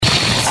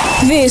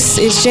This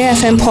is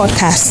JFM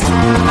Podcast.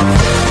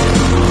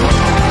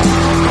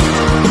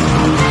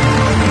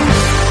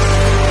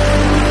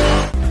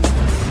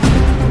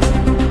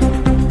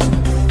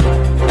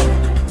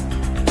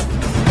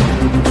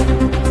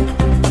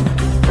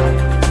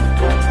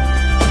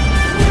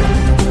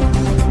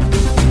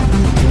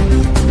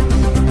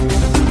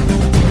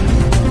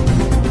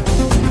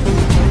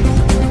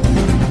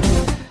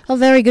 A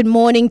very good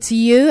morning to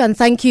you, and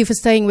thank you for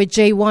staying with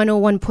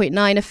J101.9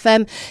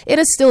 FM. It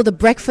is still the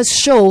breakfast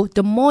show,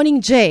 The Morning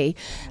J,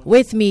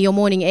 with me, your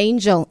morning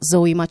angel,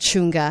 Zoe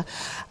Machunga.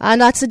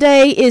 And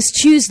today is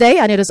Tuesday,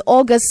 and it is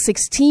August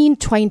 16,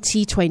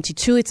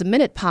 2022. It's a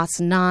minute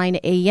past 9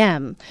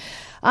 a.m.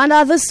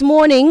 And this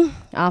morning,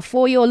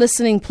 for your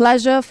listening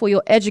pleasure, for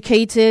your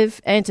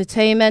educative,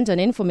 entertainment, and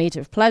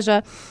informative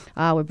pleasure,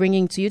 we're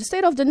bringing to you the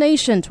State of the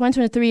Nation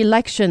 2023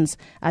 elections,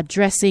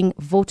 addressing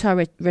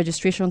voter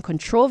registration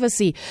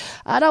controversy.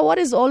 What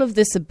is all of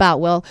this about?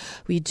 Well,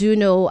 we do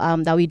know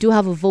that we do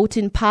have a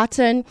voting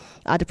pattern.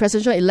 The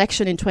presidential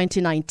election in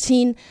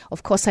 2019,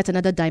 of course, set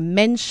another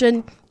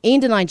dimension in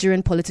the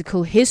Nigerian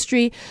political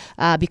history,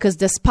 because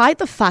despite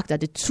the fact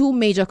that the two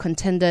major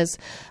contenders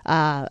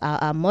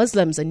are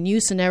Muslims, a new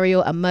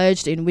scenario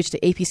emerged in which the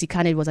APC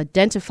candidate was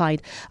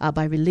identified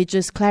by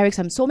religious clerics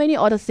and so many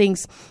other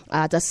things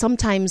that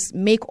sometimes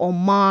make or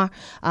mar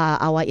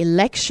our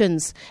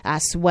elections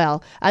as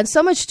well. And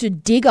so much to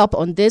dig up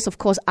on this. Of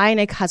course,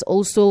 INEC has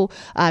also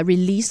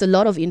released a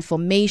lot of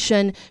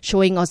information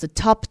showing us the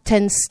top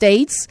 10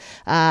 states,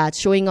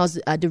 showing us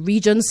the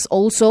regions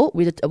also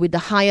with the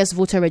highest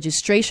voter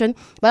registration.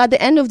 But at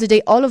the end of the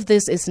day, all of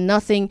this is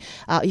nothing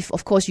if,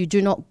 of course, you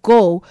do not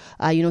go,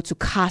 to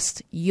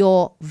cast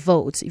your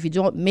vote, if you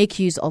don't make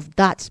use of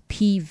that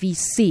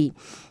PVC.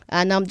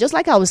 And just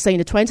like I was saying,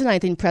 the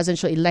 2019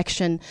 presidential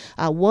election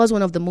was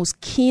one of the most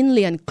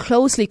keenly and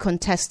closely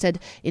contested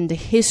in the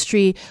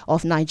history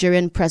of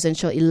Nigerian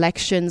presidential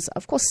elections,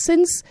 of course,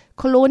 since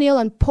colonial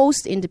and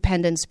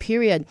post-independence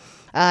period.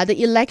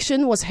 The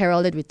election was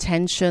heralded with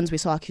tensions. We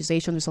saw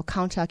accusations, we saw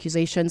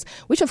counter-accusations,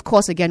 which, of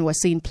course, again, we're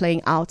seeing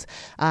playing out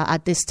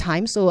at this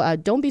time. So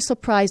don't be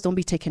surprised, don't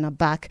be taken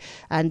aback.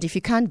 And if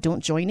you can't,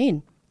 don't join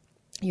in.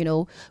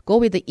 Go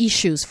with the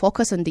issues,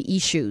 focus on the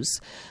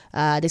issues.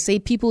 They say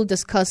people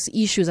discuss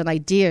issues and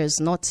ideas,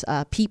 not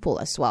people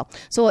as well.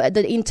 So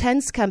the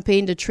intense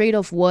campaign, the trade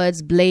of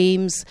words,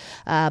 blames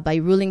by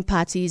ruling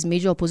parties,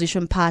 major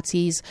opposition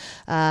parties,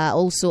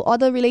 also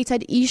other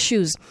related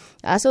issues.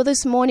 So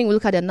this morning we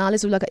look at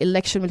analysis, we look at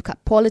election, we look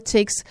at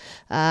politics,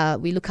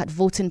 we look at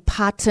voting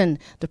pattern,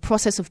 the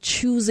process of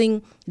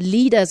choosing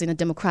leaders in a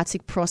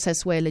democratic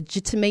process where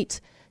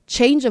legitimate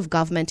change of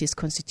government is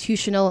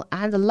constitutional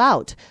and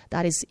allowed.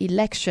 That is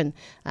election.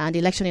 And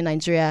election in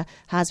Nigeria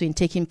has been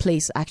taking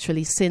place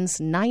actually since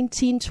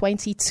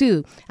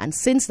 1922. And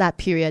since that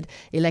period,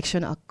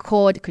 election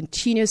occurred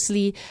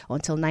continuously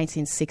until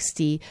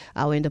 1960,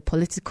 when the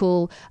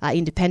political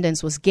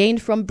independence was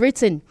gained from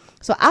Britain.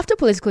 So after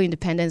political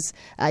independence,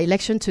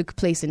 election took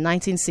place in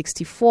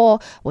 1964,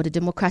 where the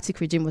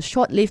democratic regime was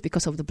short-lived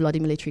because of the bloody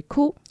military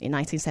coup in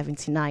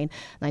 1979.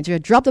 Nigeria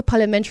dropped the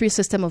parliamentary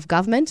system of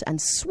government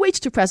and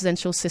switched to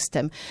presidential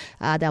system.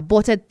 The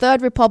aborted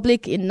Third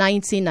Republic in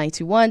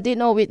 1991 did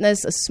not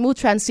witness a smooth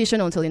transition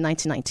until in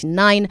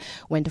 1999,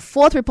 when the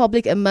Fourth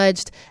Republic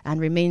emerged and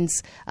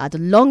remains the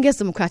longest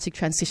democratic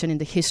transition in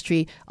the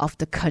history of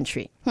the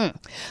country.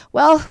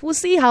 Well, we'll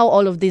see how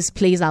all of this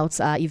plays out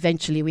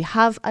eventually. We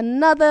have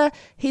another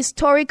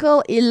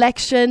historical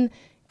election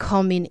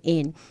coming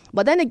in.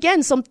 But then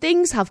again, some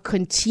things have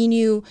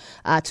continued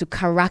to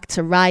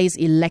characterize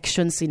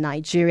elections in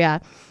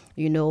Nigeria,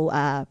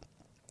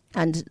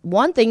 and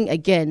one thing,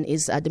 again,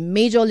 is the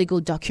major legal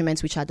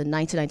documents, which are the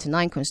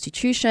 1999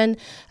 Constitution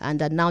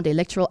and now the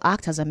Electoral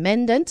Act as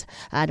amended.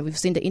 And we've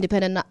seen the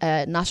Independent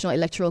National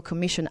Electoral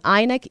Commission,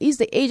 INEC, is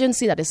the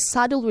agency that is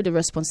saddled with the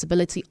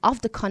responsibility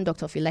of the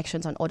conduct of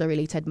elections and other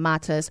related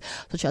matters,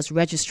 such as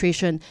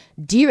registration,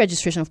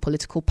 deregistration of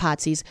political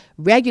parties,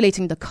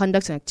 regulating the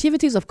conduct and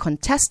activities of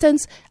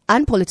contestants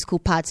and political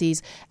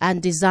parties,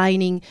 and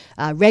designing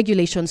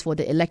regulations for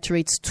the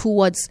electorates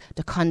towards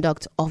the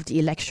conduct of the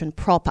election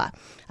proper.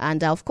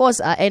 And of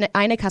course,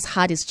 INEC has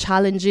had its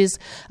challenges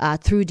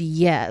through the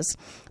years.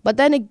 But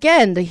then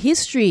again, the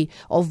history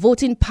of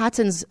voting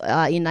patterns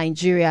in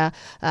Nigeria,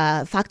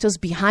 factors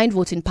behind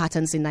voting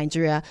patterns in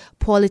Nigeria,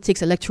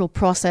 politics, electoral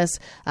process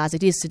as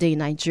it is today in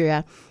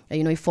Nigeria,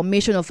 a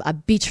formation of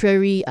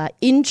arbitrary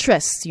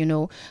interests,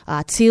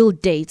 till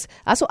date.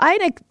 So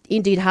INEC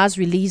indeed has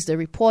released a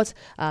report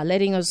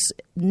letting us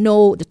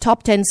know the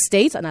top 10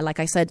 states. And like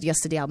I said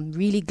yesterday, I'm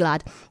really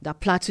glad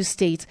that Plateau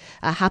State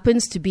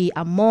happens to be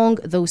among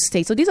those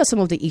states. So these are some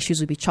of the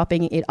issues we'll be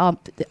chopping it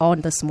up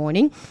on this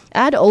morning.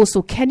 And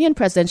also Kenyan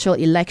presidential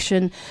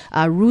election,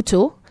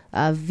 Ruto,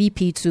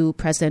 VP to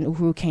President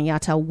Uhuru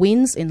Kenyatta,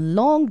 wins in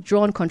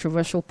long-drawn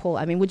controversial poll.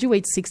 I mean, would you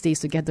wait 6 days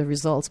to get the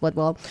results? But,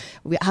 well,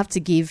 we have to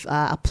give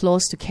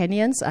applause to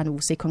Kenyans, and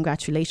we'll say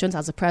congratulations.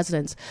 As the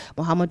President,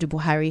 Muhammadu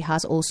Buhari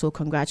has also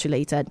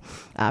congratulated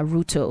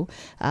Ruto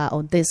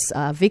on this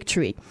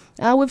victory.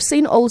 We've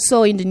seen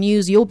also in the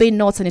news, Yobe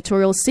North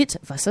senatorial seat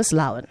versus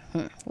Lawan.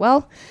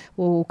 Well,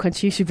 we'll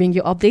continue to bring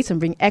you updates and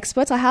bring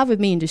experts. I have with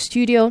me in the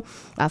studio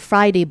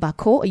Friday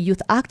Bako, a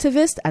youth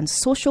activist and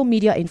social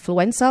media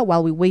influencer,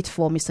 while we wait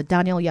for Mr.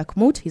 Daniel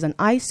Yakmut. He's an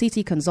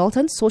ICT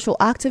consultant, social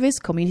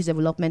activist, community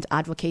development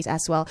advocate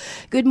as well.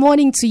 Good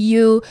morning to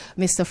you,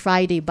 Mr.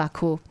 Friday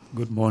Bako.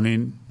 Good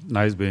morning.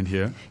 Nice being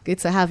here. Good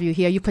to have you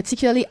here. You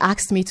particularly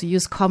asked me to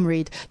use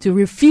comrade, to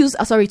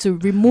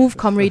remove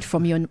comrade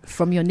from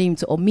your name,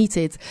 to omit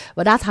it.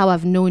 But that's how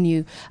I've known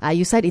you.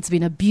 You said it's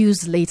been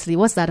abused lately.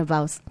 What's that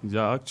about?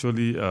 Yeah,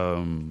 actually,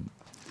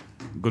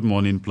 good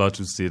morning,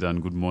 Plateau State,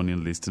 and good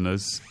morning,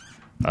 listeners.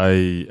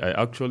 I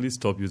actually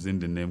stopped using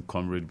the name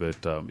comrade, but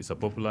it's a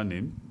popular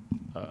name,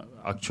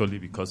 actually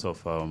because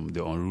of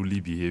the unruly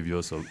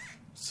behaviors of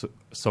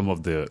some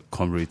of the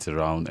comrades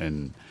around,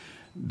 and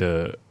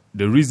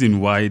the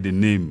reason why the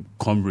name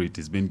comrade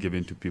is being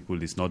given to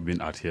people is not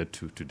being adhered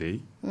to today.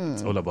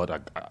 It's all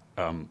about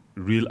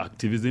real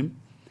activism,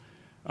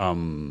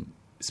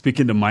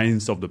 speaking the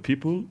minds of the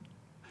people,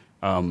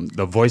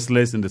 the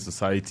voiceless in the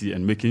society,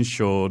 and making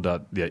sure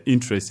that their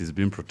interest is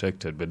being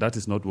protected. But that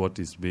is not what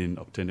is being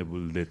obtainable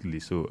lately.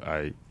 So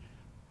I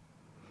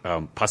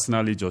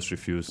personally just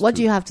refuse. What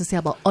do you have to say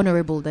about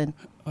honorable then?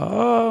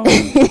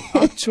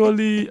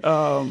 Actually,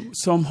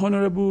 some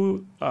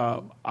honorable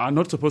are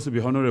not supposed to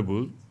be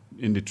honorable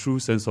in the true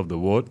sense of the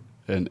word.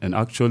 And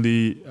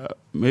actually,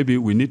 maybe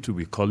we need to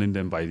be calling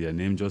them by their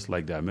name, just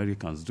like the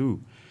Americans do.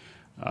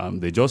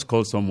 They just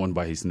call someone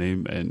by his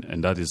name,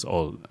 and that is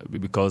all.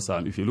 Because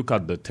if you look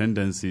at the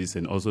tendencies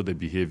and also the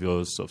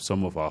behaviors of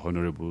some of our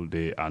honorable,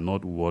 they are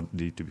not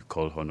worthy to be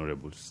called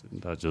honorables.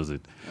 That's just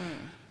it.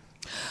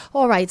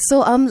 All right, so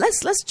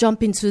let's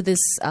jump into this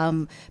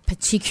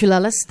particular.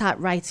 Let's start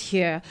right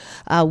here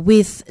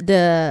with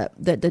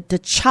the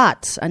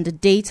chart and the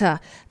data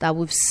that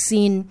we've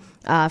seen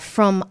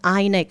from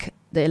INEC,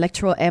 the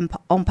electoral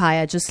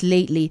umpire, just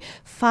lately.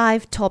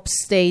 5 top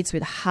states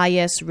with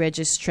highest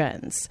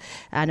registrants,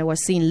 and we're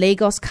seeing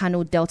Lagos,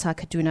 Kano, Delta,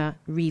 Kaduna,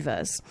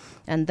 Rivers,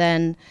 and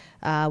then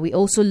we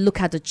also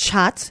look at the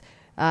chart.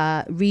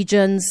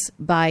 Regions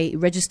by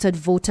registered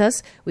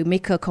voters. We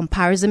make a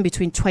comparison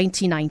between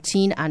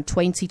 2019 and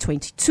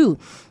 2022.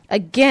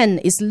 Again,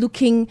 it's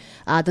looking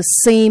the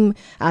same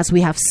as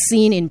we have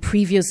seen in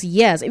previous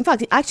years. In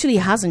fact, it actually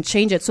hasn't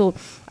changed. So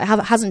it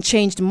hasn't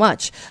changed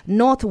much.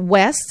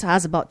 Northwest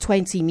has about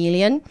 20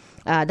 million.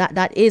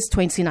 That is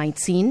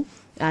 2019.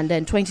 And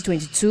then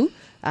 2022.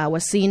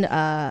 We're seeing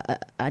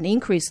an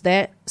increase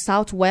there.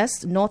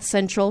 Southwest, North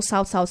Central,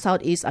 South,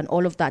 Southeast, and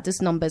all of that.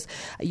 These numbers,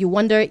 you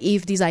wonder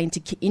if these are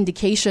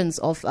indications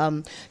of,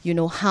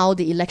 how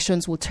the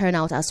elections will turn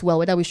out as well,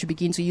 whether we should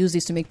begin to use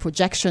this to make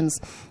projections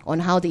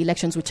on how the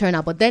elections will turn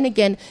out. But then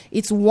again,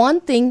 it's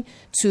one thing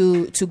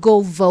to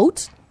go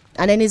vote.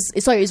 And then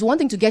it's one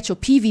thing to get your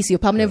PVC, your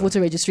permanent voter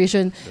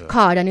registration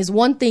card, and it's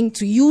one thing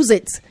to use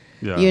it.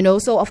 Yeah.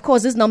 So of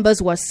course, these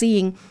numbers we're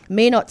seeing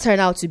may not turn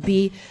out to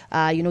be,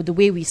 the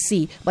way we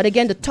see. But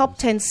again, the top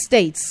 10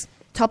 states,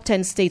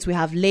 we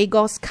have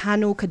Lagos,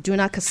 Kano,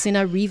 Kaduna,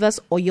 Katsina, Rivers,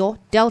 Oyo,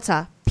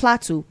 Delta,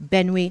 Plateau,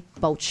 Benue,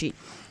 Bauchi.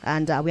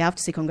 And we have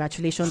to say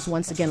congratulations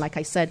once again. Like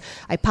I said,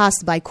 I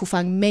passed by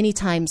Kufang many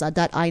times at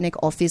that INEC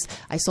office.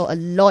 I saw a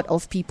lot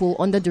of people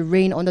under the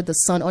rain, under the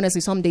sun.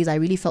 Honestly, some days I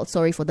really felt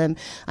sorry for them.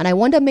 And I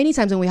wonder many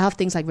times when we have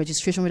things like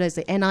registration, whether it's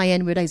the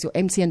NIN, whether it's your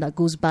MTN that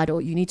goes bad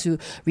or you need to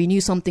renew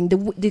something,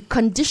 the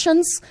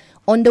conditions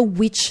under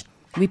which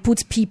we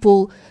put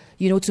people,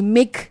 to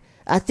make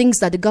things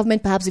that the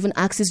government perhaps even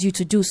asks you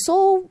to do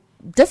so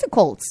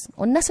difficult,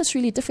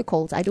 unnecessarily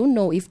difficult. I don't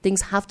know if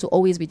things have to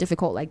always be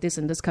difficult like this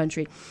in this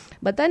country.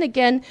 But then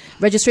again,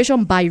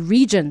 registration by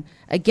region.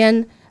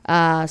 Again,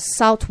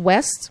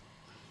 Southwest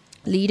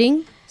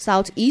leading,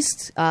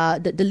 Southeast.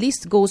 The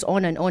list goes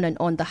on and on and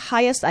on. The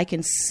highest I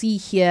can see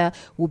here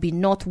will be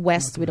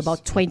Northwest with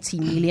about 20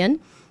 million.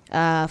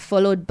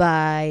 Followed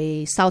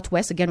by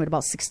Southwest, again with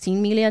about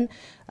 16 million.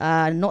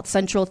 North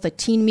Central,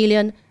 13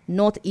 million.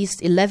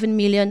 Northeast, 11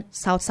 million.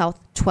 South,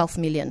 12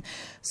 million.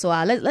 So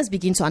let's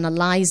begin to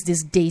analyze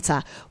this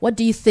data. What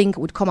do you think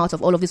would come out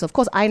of all of this? Of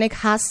course, INEC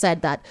has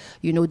said that,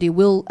 they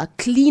will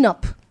clean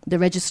up the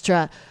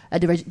register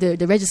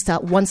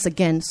once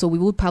again. So we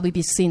will probably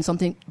be seeing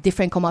something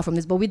different come out from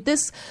this. But with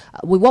this,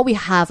 with what we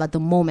have at the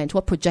moment,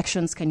 what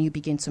projections can you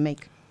begin to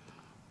make?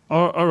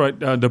 All right.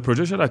 The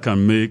projection I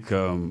can make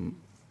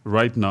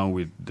right now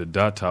with the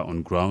data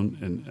on ground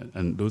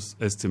and those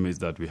estimates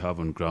that we have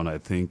on ground, I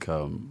think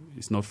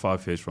it's not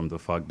far-fetched from the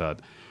fact that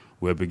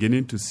we're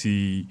beginning to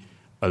see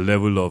a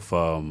level of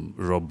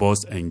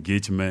robust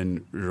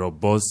engagement,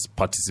 robust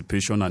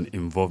participation and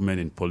involvement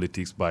in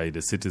politics by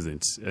the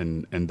citizens.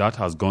 And that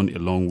has gone a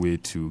long way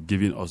to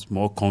giving us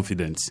more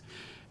confidence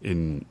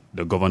in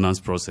the governance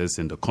process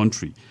in the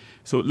country.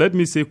 So let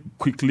me say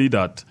quickly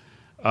that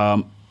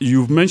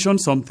you've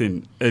mentioned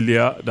something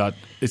earlier, that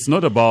it's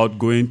not about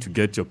going to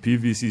get your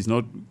PVC, it's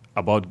not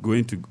about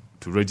going to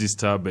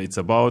register, but it's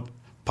about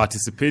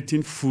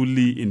participating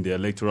fully in the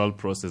electoral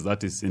process,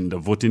 that is in the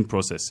voting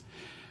process.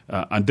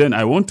 And then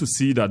I want to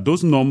see that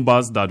those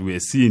numbers that we're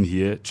seeing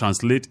here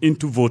translate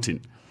into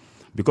voting.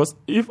 Because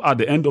if at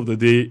the end of the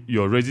day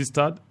you're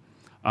registered,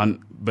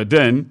 but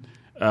then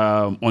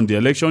on the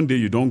election day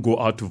you don't go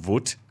out to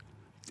vote,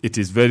 it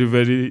is very,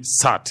 very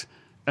sad.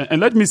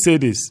 And let me say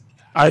this,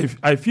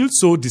 I feel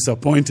so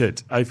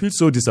disappointed. I feel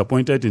so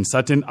disappointed in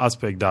certain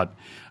aspect that,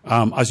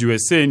 as you were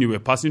saying, you were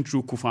passing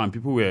through Kufa and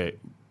people were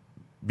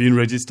being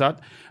registered.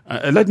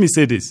 Let me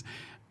say this.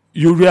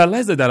 You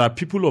realize that there are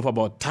people of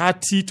about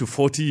 30 to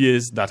 40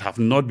 years that have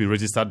not been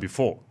registered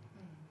before.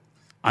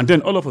 And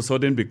then all of a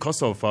sudden,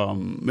 because of,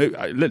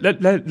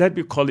 let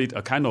me call it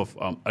a kind of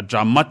a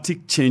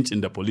dramatic change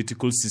in the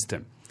political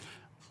system,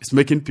 it's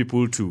making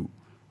people to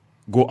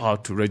go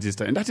out to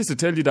register. And that is to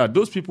tell you that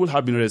those people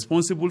have been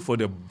responsible for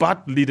the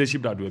bad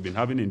leadership that we've been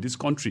having in this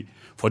country,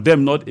 for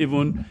them not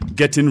even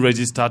getting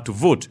registered to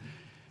vote.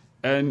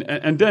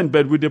 And then,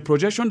 but with the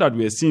projection that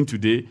we are seeing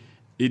today,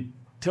 it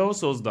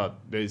tells us that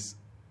there's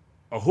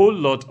a whole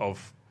lot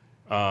of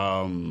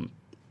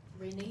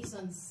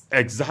renaissance.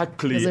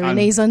 Exactly. There's a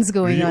renaissance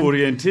going on.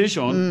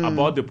 Reorientation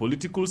about the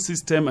political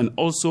system, and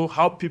also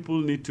how people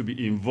need to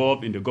be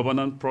involved in the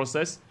governance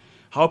process,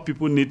 how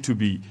people need to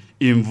be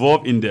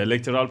involved in the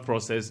electoral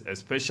process,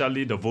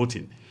 especially the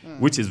voting,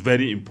 which is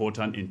very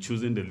important in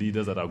choosing the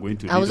leaders that are going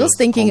to lead us. I was just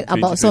thinking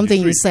about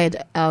something you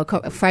said,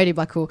 Friday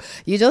Baku.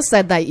 You just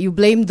said that you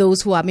blame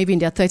those who are maybe in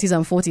their 30s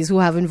and 40s who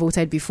haven't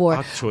voted before.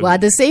 Actually. Well,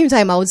 at the same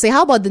time, I would say,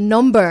 how about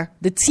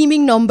the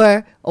teeming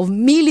number of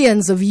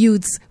millions of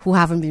youths who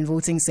haven't been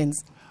voting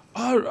since?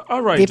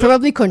 All right. They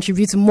probably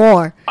contribute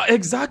more.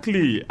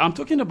 Exactly. I'm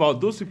talking about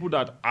those people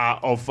that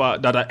are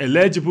that are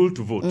eligible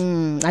to vote.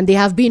 And they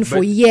have been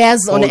for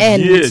years on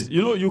end. Years.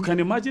 You know, you can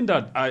imagine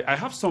that I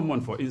have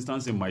someone, for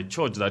instance, in my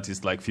church that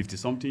is like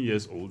 50-something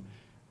years old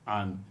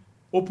and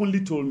openly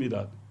told me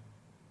that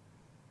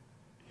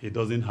he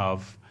doesn't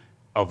have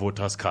a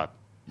voter's card.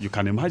 You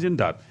can imagine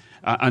that.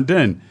 And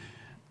then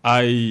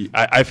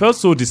I felt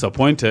so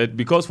disappointed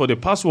because for the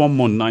past 1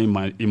 month now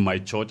in my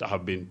church, I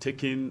have been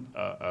taking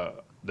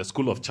the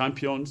School of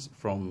Champions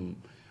from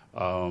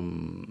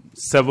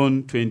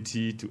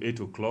 7:20 to 8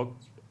 o'clock.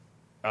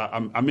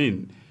 I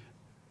mean,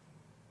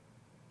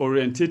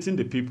 orientating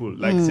the people,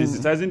 like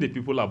sensitizing the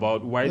people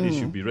about why they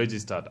should be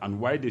registered and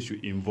why they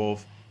should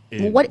involve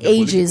in what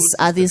ages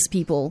are these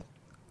people?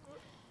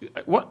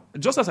 What?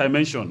 Just as I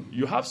mentioned,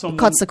 you have someone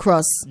cuts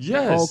across.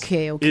 Yes.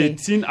 Okay.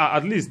 18,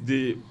 at least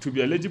to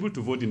be eligible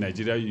to vote in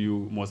Nigeria,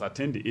 you must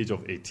attain the age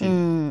of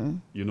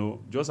 18. You know,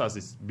 just as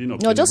it's been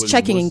obtainable. No, just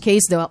checking in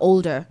case they are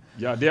older.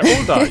 Yeah, they're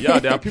older. Yeah,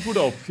 there are people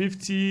that are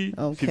 50,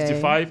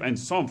 55, and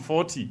some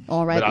 40.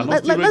 All right.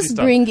 Let's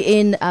bring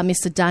in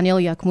Mr. Daniel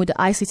Yakmud, the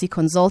ICT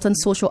consultant,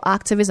 social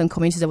activist, and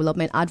community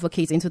development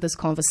advocate into this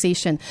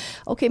conversation.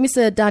 Okay,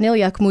 Mr. Daniel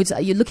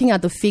Yakmud, you're looking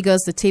at the figures,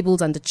 the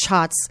tables, and the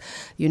charts.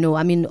 You know,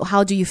 I mean,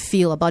 how do you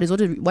feel about it?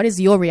 What is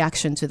your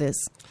reaction to this?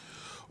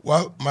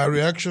 Well, my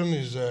reaction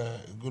is,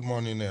 good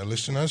morning,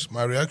 listeners.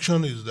 My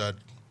reaction is that,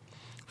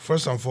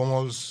 first and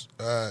foremost,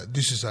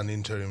 this is an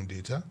interim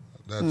data.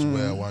 That's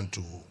where I want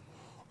to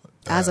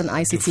as an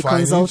ICT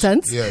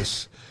consultant?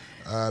 Yes.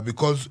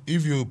 Because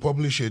if you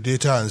publish a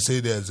data and say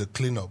there's a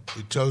cleanup,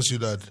 it tells you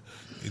that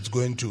it's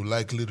going to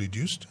likely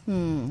reduce,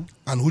 and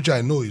which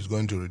I know is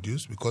going to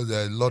reduce because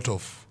there are a lot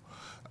of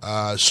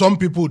some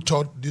people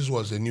thought this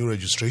was a new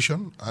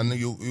registration, and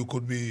you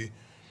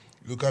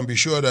can be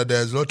sure that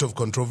there's a lot of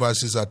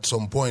controversies at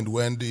some point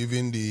when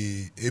even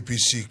the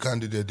APC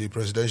candidate, the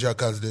presidential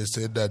candidate,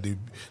 said that the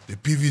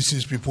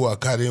PVCs people are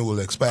carrying will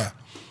expire.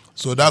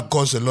 So that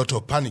caused a lot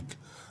of panic,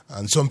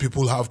 and some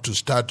people have to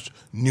start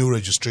new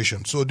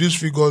registration. So these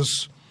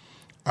figures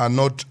are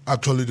not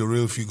actually the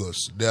real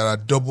figures. There are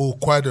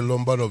quite a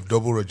number of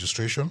double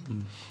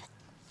registration,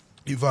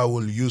 if I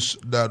will use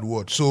that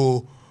word.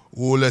 So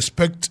we will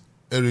expect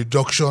a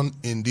reduction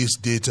in this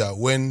data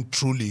when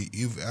truly,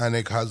 if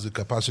INEC has the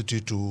capacity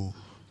to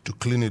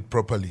clean it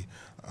properly.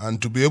 And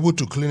to be able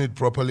to clean it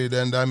properly,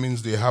 then that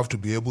means they have to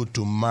be able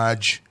to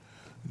merge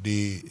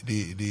the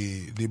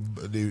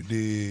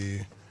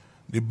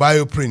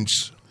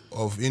bioprints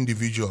of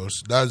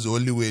individuals. That's the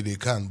only way they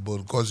can, but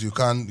because you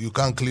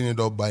can't clean it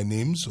up by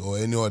names or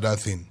any other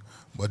thing.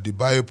 But the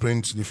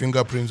bioprints, the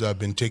fingerprints have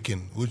been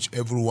taken, which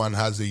everyone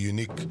has a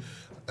unique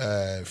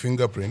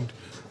fingerprint.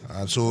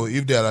 So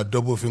if there are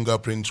double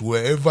fingerprints,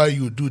 wherever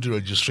you do the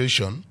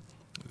registration,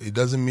 it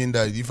doesn't mean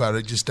that if I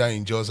register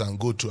in Jos and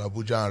go to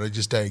Abuja and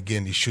register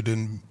again, it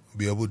shouldn't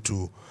be able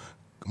to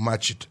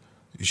match it.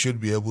 It should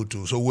be able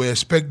to. So we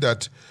expect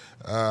that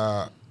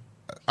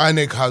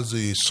INEC has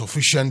the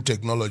sufficient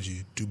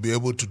technology to be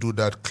able to do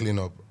that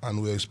cleanup,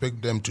 and we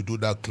expect them to do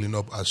that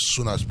cleanup as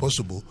soon as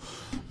possible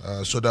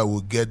so that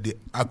we'll get the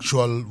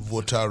actual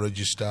voter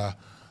register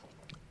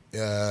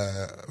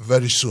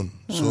very soon.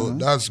 So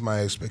that's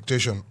my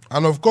expectation.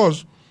 And of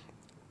course,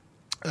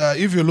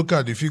 if you look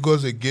at the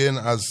figures again,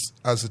 as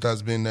it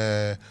has been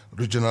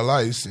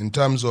regionalized in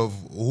terms of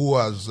who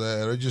has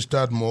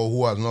registered more,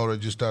 who has not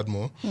registered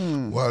more,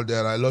 well,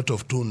 there are a lot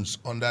of tunes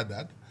under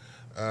that.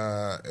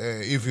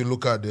 If you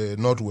look at the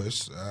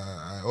Northwest,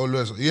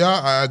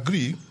 I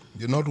agree,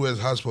 the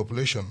Northwest has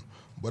population,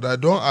 but I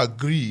don't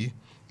agree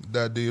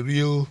that the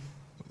real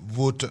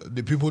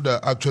the people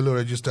that actually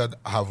registered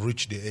have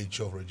reached the age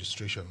of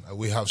registration.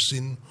 We have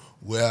seen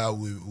where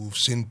we've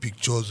seen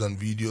pictures and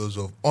videos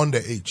of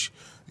underage.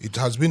 It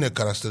has been a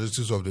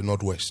characteristic of the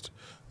Northwest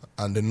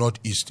and the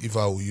Northeast, if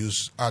I will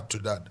add to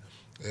that.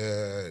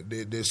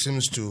 They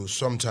seems to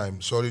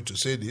sometimes, sorry to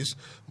say this,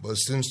 but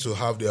seems to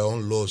have their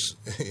own laws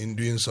in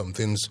doing some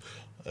things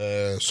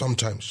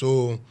sometimes.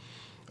 So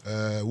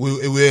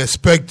we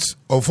expect,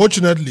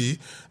 unfortunately,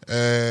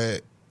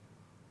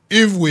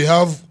 if we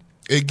have,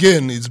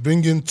 again, it's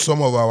bringing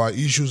some of our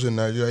issues in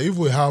Nigeria. If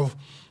we have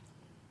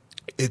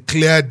a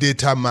clear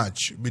data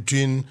match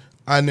between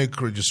INEC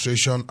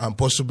registration and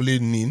possibly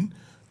NIN,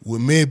 we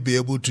may be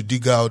able to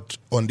dig out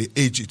on the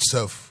age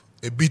itself,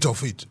 a bit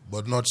of it,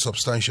 but not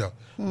substantial.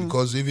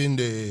 Because even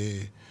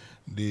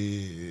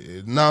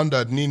now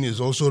that NIN is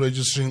also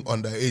registering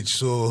underage,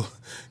 so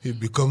it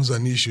becomes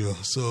an issue.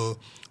 So,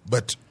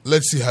 but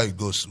let's see how it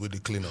goes with the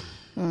cleanup.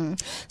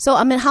 So,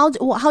 I mean, how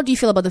do you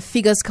feel about the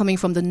figures coming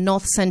from the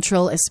North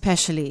Central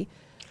especially?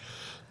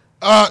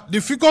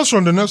 The figures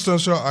from the North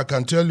Central, I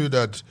can tell you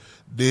that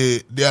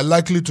they are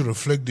likely to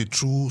reflect the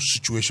true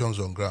situations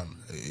on ground.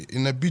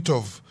 In a bit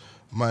of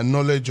my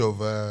knowledge of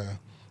the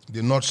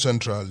North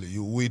Central,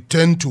 we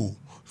tend to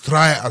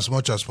try as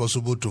much as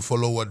possible to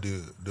follow what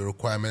the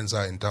requirements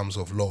are in terms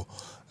of law.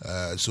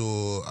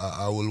 So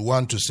I will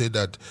want to say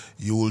that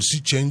you will see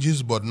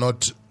changes, but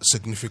not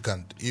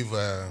significant,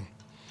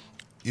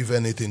 if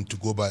anything, to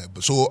go by.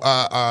 So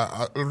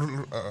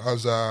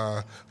as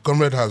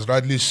Comrade has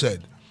rightly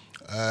said,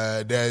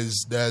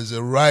 there's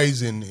a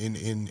rise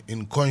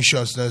in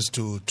consciousness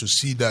to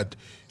see that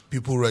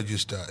people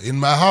register. In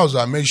my house,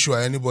 I make sure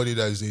anybody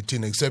that is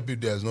 18, except if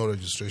there's no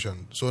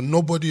registration. So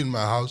nobody in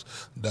my house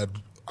that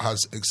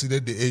has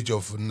exceeded the age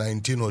of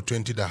 19 or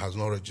 20 that has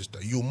not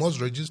registered. You must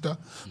register.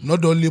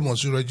 Not only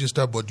must you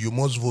register, but you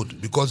must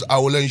vote, because I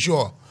will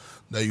ensure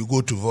that you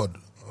go to vote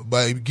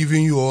by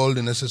giving you all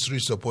the necessary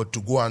support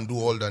to go and do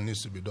all that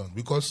needs to be done.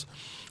 Because,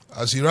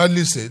 as he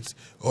rightly said,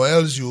 or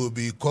else you will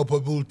be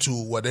culpable to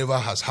whatever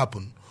has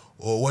happened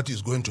or what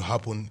is going to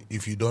happen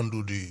if you don't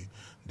do the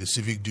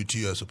civic duty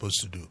you are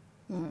supposed to do.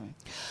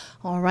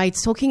 All right.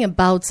 Talking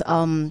about,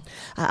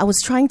 I was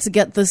trying to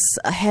get this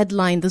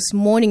headline this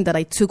morning that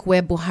I took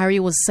where Buhari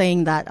was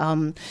saying that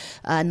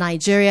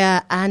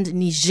Nigeria and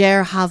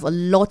Niger have a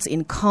lot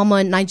in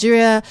common.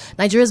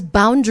 Nigeria's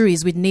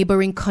boundaries with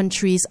neighboring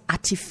countries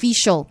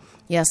artificial.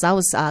 Yes, that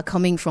was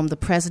coming from the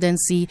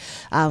presidency,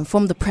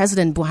 from the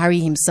President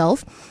Buhari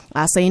himself,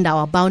 saying that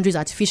our boundaries are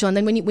artificial. And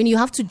then when you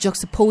have to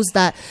juxtapose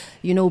that,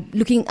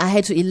 looking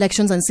ahead to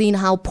elections and seeing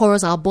how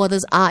porous our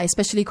borders are,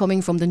 especially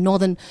coming from the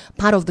northern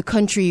part of the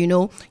country,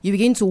 you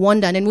begin to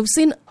wonder. And then we've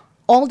seen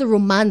all the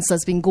romance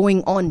that's been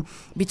going on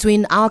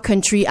between our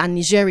country and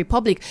Niger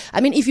Republic. I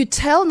mean, if you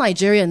tell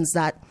Nigerians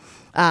that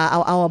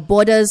our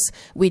borders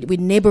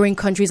with neighboring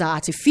countries are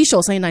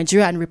artificial, saying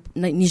Nigeria and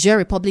Niger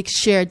Republic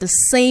share the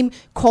same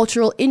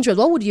cultural interest,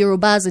 what would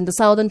Yorubas in the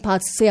southern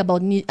parts say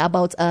about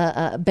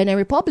Benin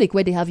Republic,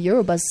 where they have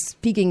Yorubas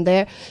speaking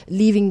there,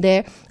 living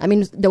there? I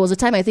mean, there was a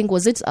time, I think,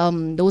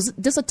 there was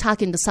this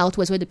attack in the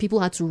southwest where the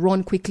people had to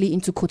run quickly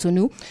into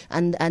Cotonou,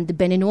 and the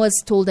Beninois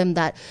told them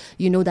that,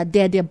 that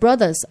they're their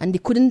brothers, and they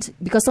couldn't,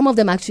 because some of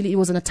them actually, it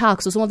was an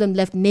attack, so some of them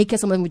left naked,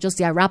 some of them with just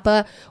their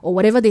wrapper or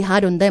whatever they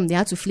had on them. They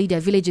had to flee their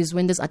villages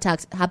when this attack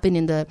happened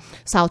in the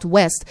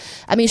southwest.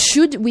 I mean,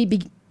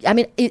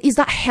 is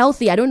that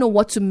healthy? I don't know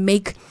what to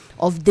make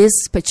of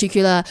this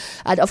particular.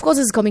 Of course,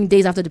 this is coming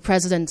days after the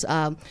president,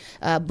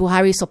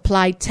 Buhari,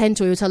 supplied 10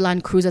 Toyota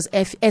Land Cruisers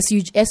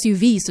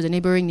SUVs to the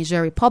neighboring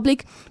Niger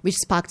Republic, which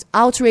sparked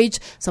outrage.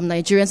 Some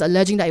Nigerians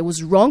alleging that it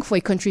was wrong for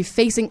a country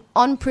facing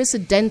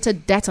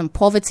unprecedented debt and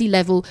poverty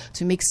level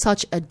to make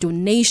such a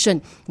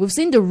donation. We've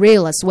seen the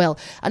rail as well.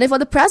 And then for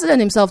the president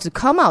himself to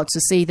come out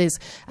to say this,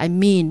 I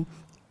mean,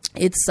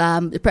 it's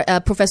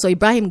Professor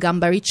Ibrahim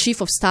Gambari, Chief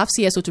of Staff,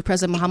 CSO to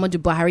President Muhammadu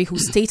Buhari, who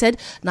stated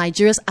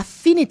Nigeria's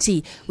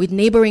affinity with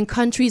neighboring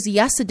countries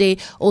yesterday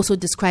also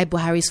described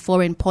Buhari's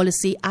foreign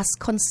policy as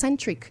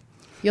concentric.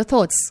 Your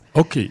thoughts?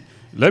 Okay,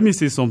 let me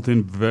say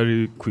something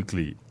very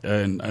quickly.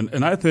 And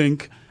I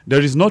think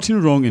there is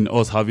nothing wrong in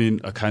us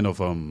having a kind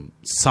of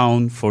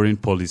sound foreign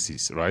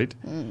policies, right?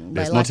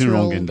 There's nothing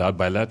wrong in that,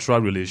 bilateral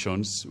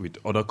relations with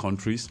other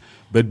countries.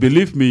 But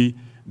believe me,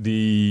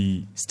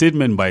 the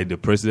statement by the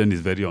president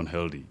is very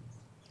unhealthy.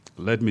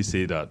 Let me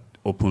say that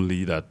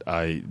openly,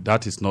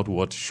 that is not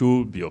what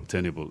should be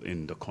obtainable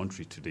in the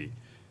country today.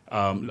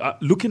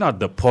 Looking at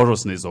the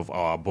porousness of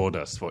our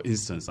borders, for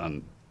instance,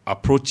 and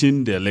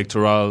approaching the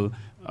electoral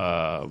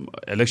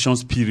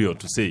elections period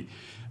to say,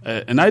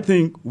 and I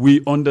think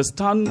we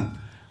understand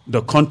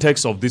the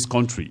context of this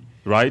country,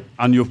 right?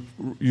 And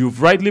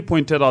you've rightly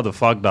pointed out the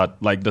fact that,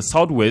 like, the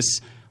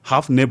Southwest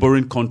have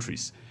neighboring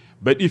countries.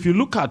 But if you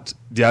look at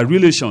their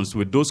relations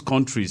with those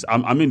countries,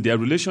 their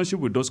relationship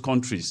with those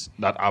countries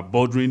that are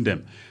bordering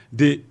them,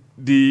 the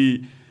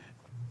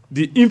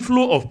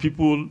inflow of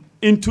people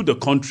into the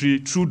country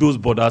through those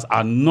borders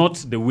are not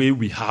the way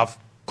we have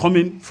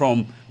coming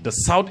from the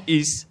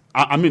southeast,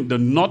 the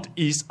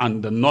northeast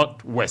and the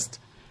northwest.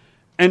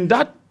 And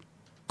that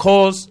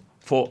caused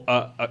for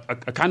a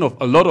kind of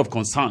a lot of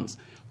concerns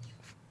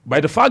by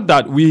the fact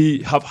that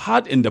we have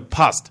had in the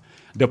past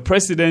the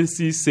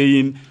presidency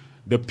saying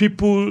the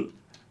people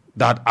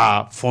that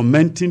are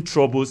fomenting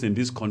troubles in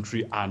this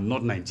country are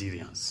not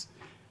Nigerians.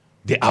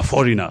 They are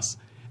foreigners.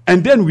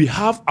 And then we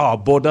have our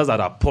borders that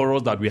are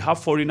porous, that we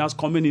have foreigners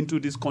coming into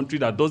this country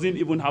that doesn't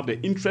even have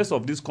the interests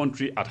of this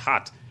country at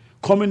heart,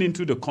 coming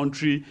into the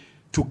country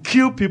to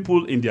kill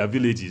people in their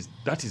villages.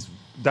 That is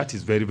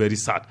very, very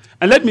sad.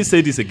 And let me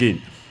say this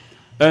again.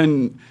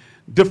 And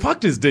the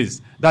fact is this,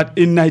 that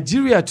in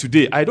Nigeria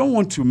today, I don't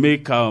want to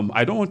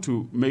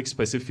make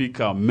specific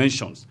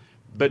mentions,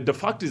 but the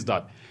fact is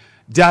that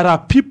there are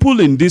people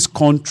in this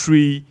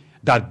country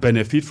that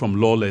benefit from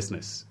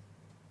lawlessness.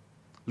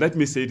 Let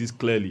me say this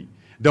clearly.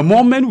 The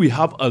moment we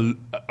have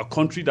a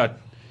country that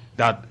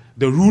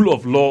the rule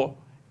of law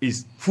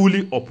is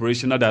fully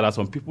operational, there are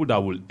some people that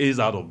will ace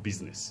out of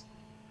business.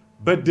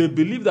 But they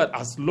believe that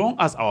as long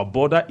as our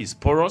border is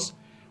porous,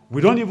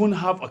 we don't even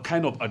have a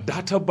kind of a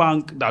data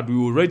bank that we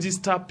will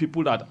register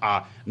people that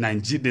are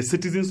the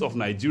citizens of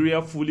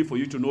Nigeria fully for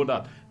you to know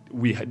that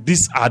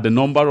these are the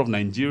number of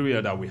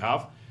Nigeria that we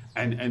have.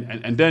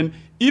 And then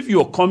if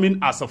you're coming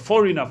as a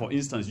foreigner, for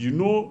instance, you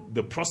know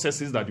the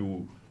processes that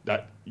you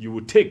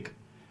will take.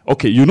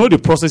 Okay, you know the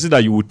processes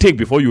that you will take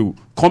before you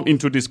come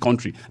into this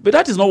country. But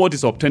that is not what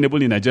is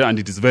obtainable in Nigeria, and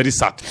it is very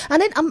sad. And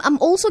then I'm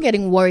also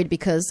getting worried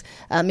because,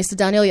 Mr.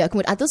 Daniel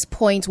Yakumut, at this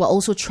point, we're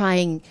also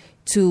trying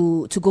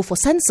to go for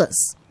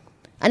census.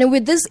 And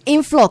with this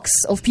influx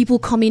of people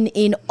coming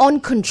in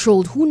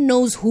uncontrolled, who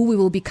knows who we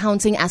will be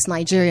counting as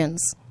Nigerians?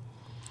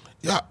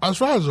 Yeah, as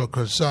far as we're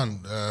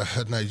concerned,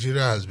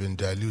 Nigeria has been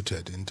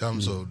diluted in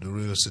terms of the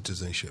real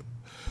citizenship,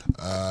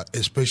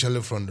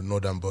 especially from the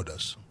northern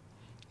borders.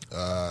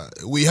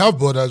 We have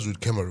borders with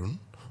Cameroon.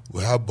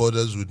 We have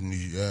borders with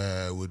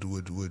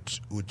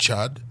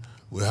Chad.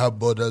 We have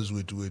borders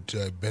with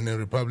Benin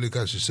Republic,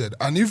 as you said.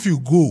 And if you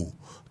go,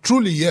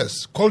 truly,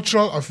 yes,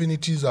 cultural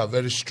affinities are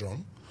very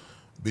strong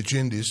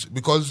between this.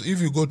 Because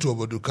if you go to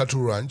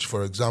Obodukatu Ranch,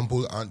 for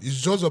example, and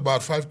it's just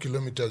about 5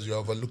 kilometers, you're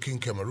overlooking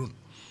Cameroon.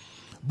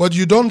 But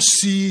you don't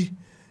see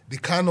the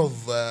kind of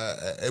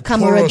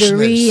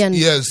camaraderie.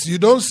 Yes, you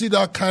don't see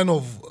that kind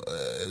of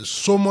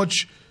so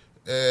much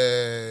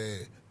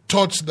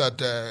thoughts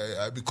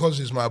that because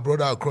he's my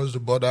brother across the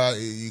border,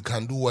 he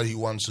can do what he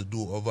wants to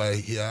do over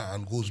here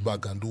and goes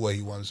back and do what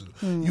he wants to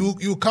do.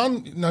 You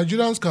can't,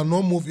 Nigerians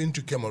cannot move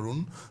into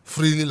Cameroon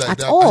freely like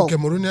that. All. And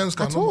Cameroonians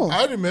cannot move.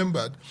 I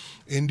remembered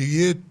in the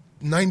year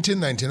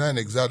 1999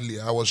 exactly,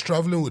 I was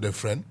traveling with a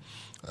friend.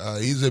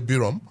 He's a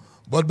Birom.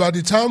 But by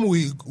the time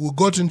we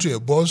got into a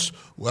bus,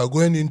 we were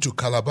going into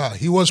Calabar.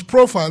 He was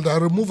profiled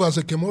and removed as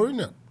a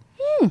Cameroonian.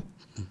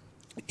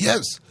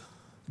 Yes.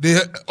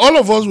 All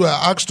of us were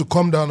asked to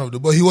come down of the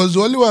bus. He was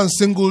the only one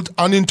singled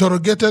and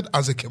interrogated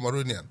as a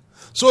Cameroonian.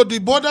 So the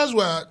borders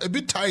were a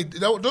bit tight.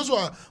 Those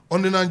were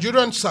on the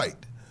Nigerian side.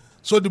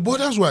 So the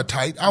borders were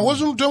tight. I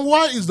wasn't wondering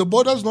why is the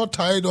borders not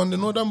tight on the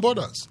northern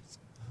borders?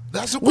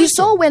 That's the question. We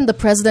saw when the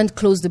president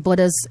closed the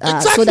borders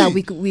so that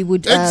we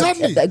would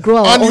grow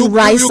our and own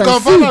rice and food. You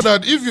can find out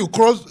that if you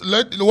cross,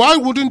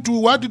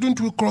 why didn't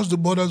we cross the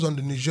borders on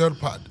the Niger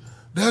part?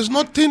 There's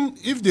nothing,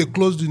 if they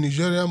close the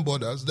Nigerian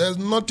borders, there's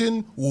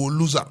nothing we'll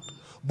lose out.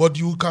 But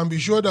you can be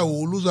sure that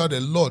we'll lose out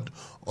a lot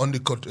on the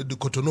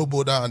Cotonou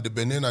border and the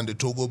Benin and the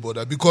Togo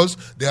border because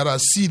there are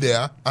sea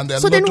there and there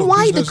are so a lot of then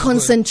why the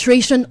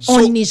concentration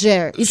on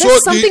Niger? Is there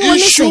something we're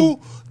missing?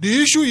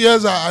 The issue,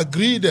 yes, I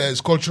agree there is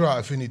cultural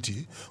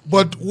affinity.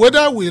 But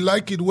whether we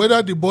like it,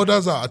 whether the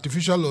borders are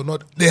artificial or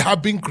not, they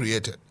have been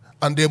created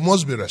and they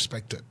must be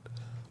respected.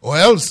 Or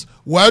else,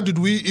 why did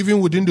we, even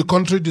within the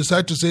country,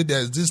 decide to say there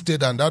is this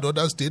state and that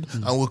other state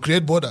and we'll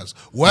create borders?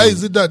 Why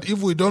is it that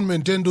if we don't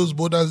maintain those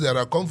borders, there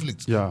are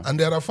conflicts and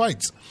there are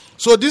fights?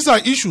 So these are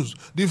issues.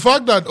 The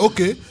fact that,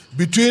 okay,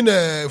 between,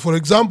 for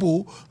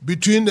example,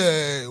 between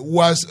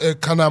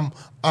Kanam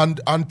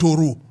and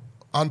Toru,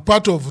 and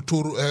part of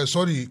Toru,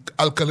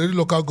 Alkaleri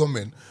local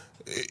government,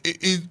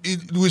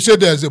 we say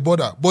there's a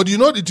border. But you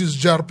know it is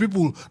Jar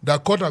people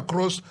that cut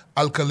across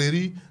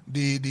Alkaleri,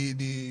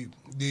 the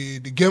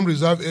game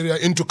reserve area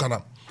into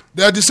Kanam.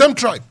 They are the same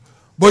tribe,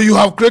 but you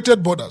have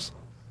created borders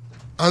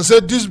and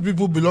said these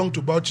people belong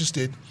to Bauchi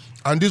State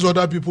and these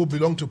other people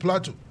belong to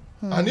Plateau.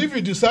 And if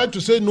you decide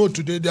to say no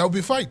today, there will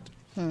be fight.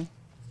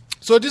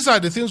 So these are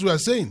the things we are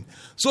saying.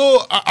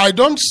 So I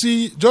don't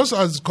see, just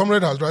as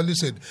Comrade has rightly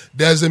said,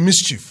 there's a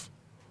mischief.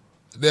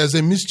 There's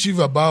a mischief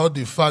about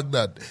the fact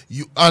that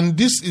and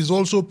this is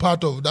also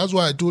part of, that's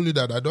why I told you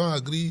that I don't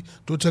agree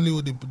totally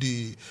with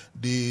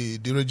the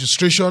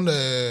registration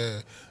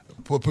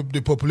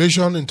the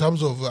population in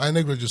terms of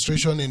INEC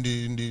registration in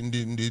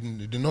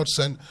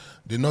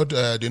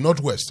the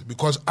northwest,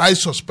 because I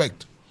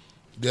suspect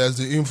there's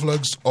the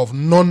influx of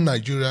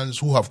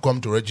non-Nigerians who have come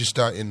to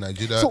register in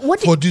Nigeria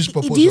for this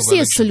purpose. Do you see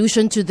election. a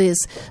solution to this?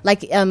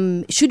 Like,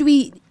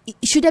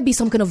 should there be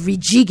some kind of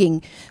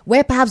rejigging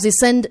where perhaps they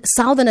send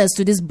Southerners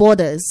to these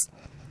borders?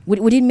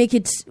 Would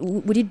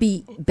it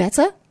be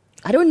better?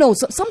 I don't know.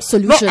 Some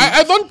solution. No,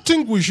 I don't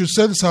think we should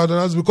send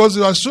Southerners, because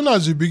as soon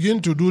as you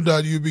begin to do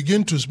that, you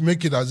begin to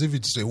make it as if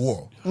it's a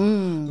war.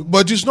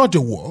 But it's not a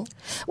war.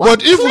 Well,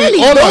 but if clearly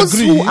we all those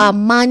agree, who are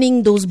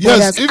manning those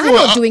borders are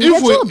not doing their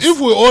jobs.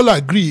 If we all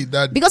agree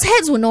that, because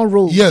heads will not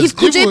roll. Yes, if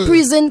Kuje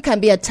prison can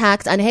be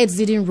attacked and heads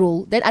didn't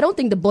roll, then I don't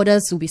think the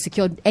borders will be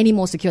secured any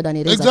more secure than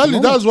it is. Exactly. At the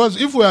moment. That's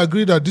what. If we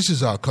agree that this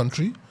is our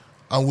country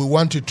and we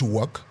want it to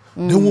work,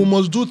 then we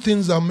must do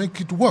things that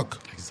make it work.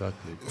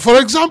 Exactly. For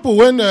example,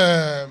 when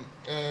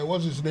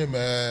what's his name?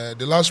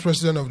 The last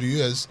president of the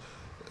U.S.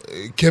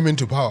 Came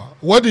into power.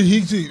 What did he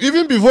say?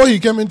 Even before he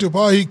came into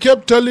power, he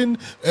kept telling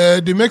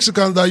the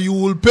Mexicans that you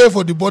will pay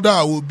for the border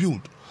I will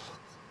build.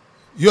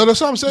 You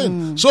understand what I'm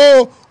saying?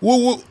 So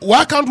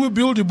why can't we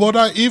build the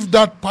border if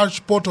that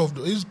part of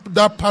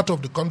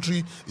the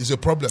country is a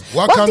problem?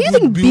 Why Well, can't do you we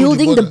think build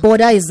building the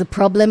border is the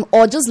problem,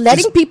 or just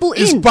letting people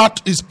in? It's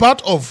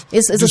part of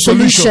It's the a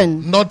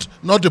solution. not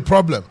the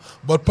problem,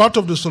 but part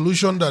of the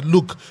solution. That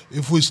look,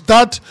 if we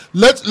start,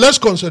 let's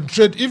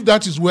concentrate. If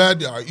that is where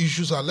there are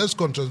issues are, let's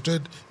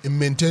concentrate in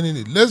maintaining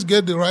it. Let's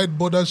get the right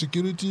border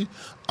security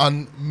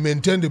and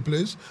maintain the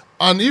place.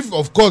 And if,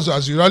 of course,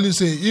 as you rightly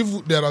say,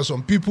 if there are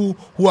some people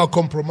who are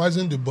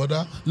compromising the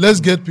border, let's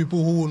get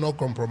people who will not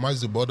compromise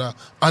the border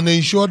and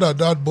ensure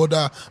that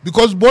border,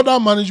 because border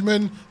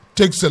management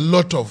takes a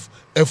lot of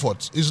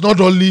efforts. It's not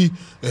only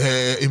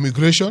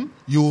immigration.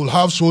 You will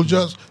have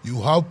soldiers,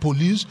 you have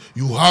police,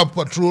 you have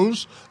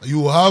patrols,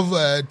 you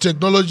have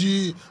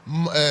technology,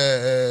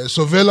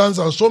 surveillance,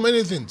 and so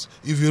many things.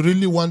 If you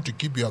really want to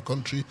keep your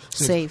country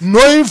safe.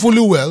 Knowing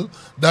fully well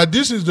that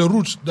this is the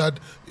route that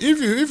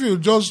if you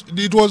just,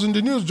 it was in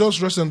the news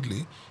just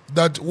recently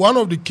that one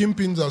of the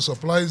kingpins that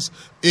supplies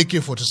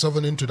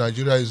AK-47 into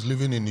Nigeria is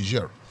living in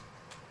Niger.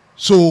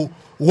 So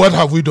what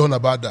have we done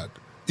about that?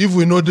 If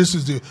we know this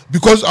is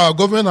because our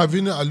government have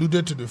even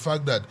alluded to the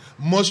fact that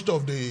most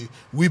of the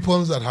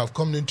weapons that have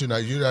come into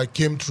Nigeria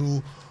came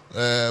through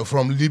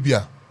from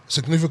Libya,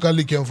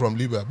 significantly came from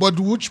Libya. But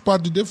which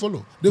part did they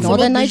follow? They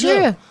followed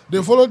Nigeria.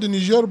 They followed the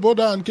Niger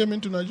border and came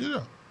into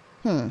Nigeria.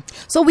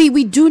 So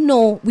we do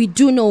know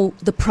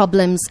the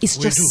problems. It's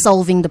just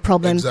solving the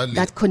problem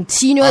that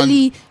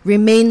continually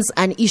remains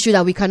an issue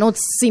that we cannot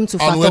seem to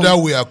fathom. And whether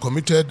we are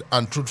committed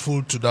and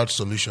truthful to that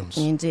solutions.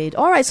 Indeed.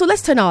 All right, so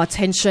let's turn our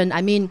attention.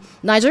 I mean,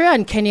 Nigeria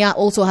and Kenya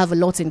also have a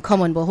lot in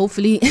common, but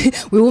hopefully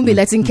we won't be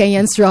letting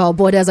Kenyans through our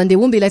borders, and they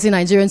won't be letting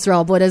Nigerians through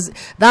our borders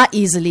that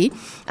easily.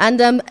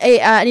 And an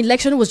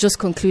election was just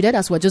concluded,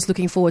 as we're just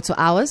looking forward to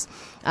ours.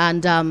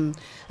 And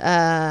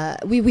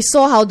we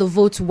saw how the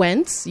vote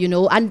went,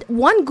 and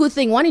one good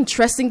thing, one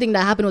interesting thing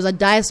that happened was that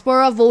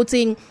diaspora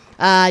voting,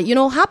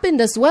 happened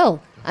as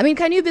well. I mean,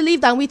 can you believe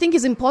that? We think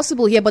it's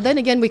impossible here, but then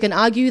again, we can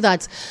argue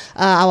that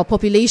our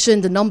population,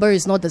 the number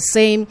is not the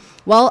same.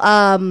 Well,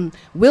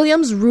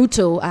 Williams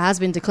Ruto has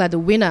been declared the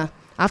winner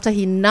after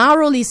he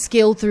narrowly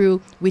scaled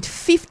through with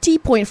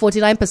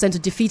 50.49% to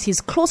defeat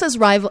his closest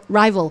rival,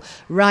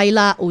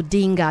 Raila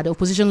Odinga, the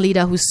opposition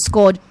leader who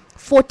scored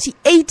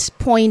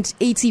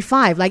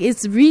 48.85. Like,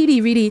 it's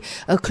really, really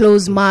a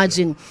close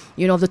margin,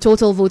 of the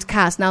total vote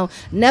cast. Now,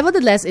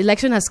 nevertheless,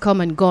 election has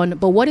come and gone,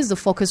 but what is the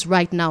focus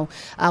right now?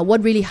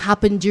 What really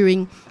happened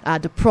during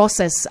the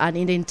process and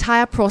in the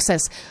entire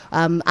process?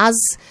 As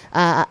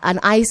an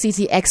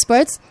ICT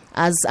expert,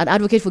 as an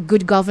advocate for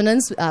good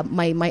governance,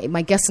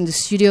 my guest in the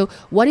studio,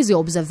 what is your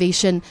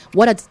observation?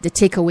 What are the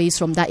takeaways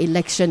from that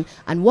election?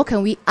 And what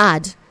can we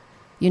add,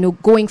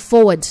 going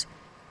forward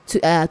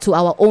to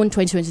our own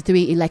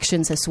 2023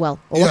 elections as well?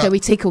 Or what can we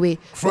take away?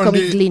 What can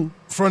we glean?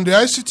 From the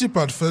ICT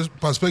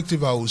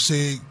perspective, I would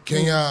say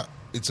Kenya,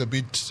 it's a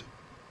bit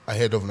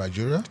ahead of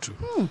Nigeria.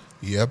 True.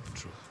 Yep.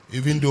 True.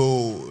 Even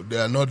though they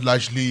are not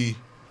largely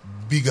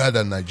bigger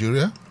than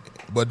Nigeria,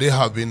 but they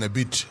have been a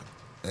bit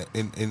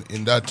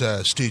in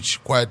that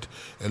stage quite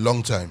a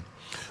long time.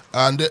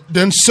 And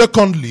then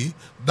secondly,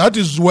 that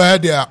is where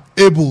they are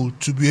able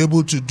to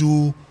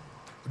do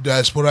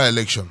diaspora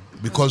election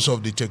because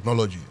of the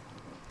technology.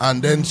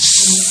 And then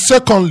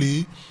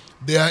secondly,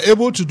 they are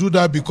able to do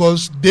that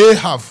because they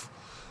have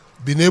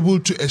been able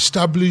to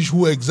establish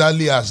who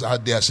exactly are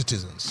their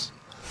citizens.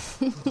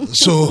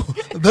 So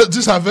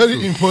these are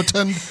very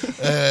important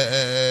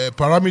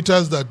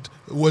parameters that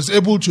was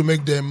able to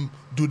make them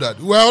do that.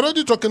 We're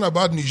already talking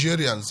about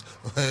Nigerians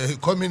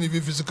coming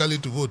even physically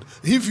to vote.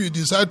 If you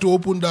decide to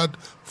open that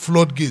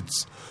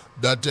floodgates,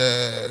 that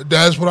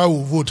diaspora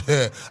will vote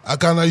here, I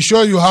can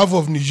assure you half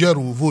of Niger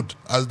will vote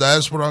as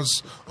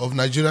diasporans of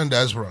Nigerian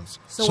diasporans.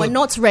 So we're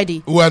not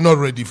ready. We are not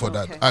ready for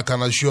that. I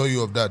can assure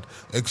you of that,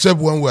 except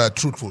when we are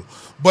truthful.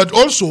 But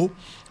also,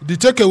 the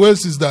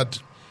takeaways is that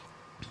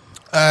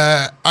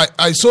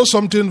I saw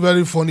something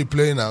very funny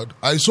playing out.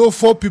 I saw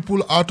 4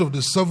 people out of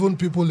the 7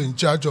 people in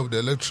charge of the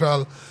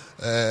electoral,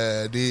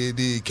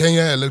 the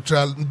Kenya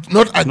electoral,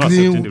 not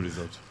agreeing,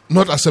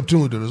 not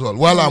accepting with the result.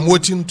 While I'm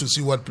waiting to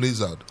see what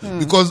plays out,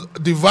 because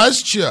the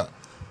vice chair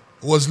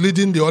was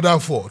leading the other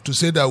 4 to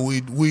say that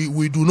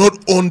we do not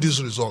own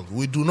this result.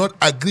 We do not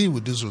agree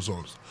with these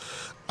results.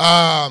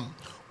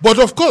 But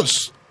of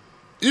course,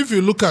 if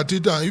you look at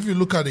it and if you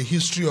look at the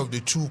history of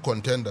the 2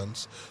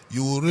 contenders,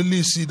 you will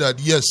really see that,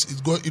 yes,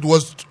 it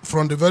was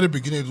from the very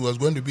beginning, it was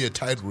going to be a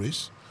tight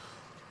race.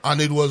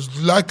 And it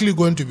was likely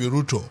going to be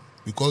Ruto,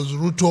 because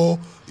Ruto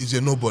is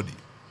a nobody,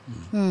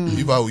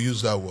 if I will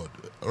use that word.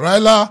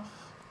 Raila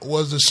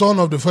was the son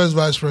of the first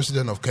vice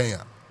president of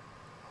Kenya.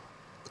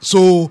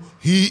 So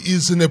he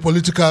is in a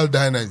political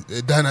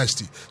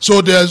dynasty.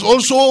 So there's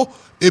also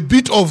a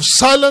bit of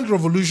silent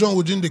revolution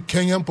within the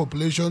Kenyan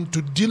population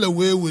to deal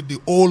away with the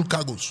old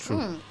cargoes.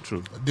 True.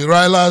 The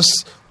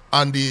Railas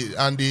and the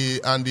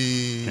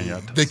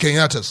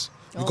Kenyatas.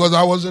 Because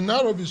I was in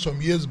Nairobi some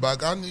years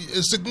back, and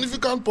a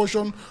significant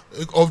portion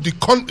of the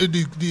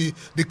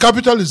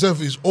capital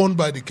itself is owned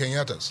by the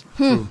Kenyatas.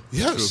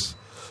 Yes. True.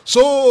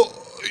 So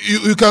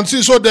you can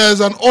see, so there's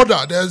an order,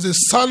 there's a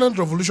silent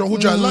revolution,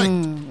 which I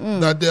liked.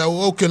 That they are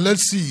okay.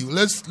 Let's see,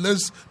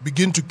 let's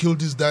begin to kill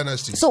this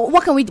dynasty. So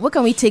what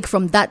can we take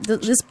from that?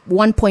 This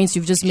one point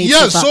you've just made.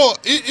 Yes, so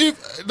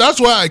if that's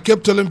why I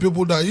kept telling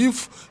people that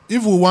if we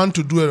want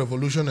to do a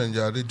revolution in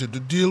Jari, to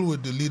deal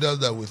with the leaders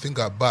that we think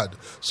are bad,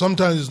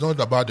 sometimes it's not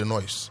about the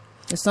noise.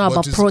 It's not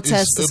about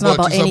protests. It's not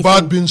about anything. It's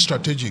about being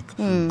strategic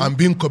and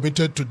being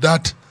committed to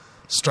that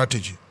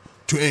strategy,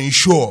 to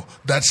ensure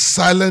that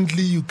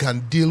silently you can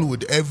deal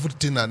with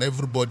everything and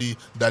everybody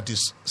that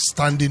is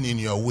standing in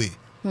your way.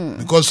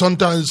 Because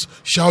sometimes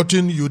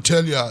shouting, you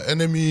tell your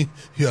enemy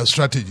your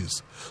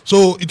strategies.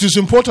 So it is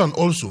important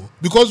also,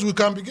 because we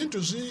can begin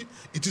to see,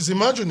 it is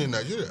emerging in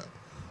Nigeria.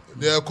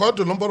 There are quite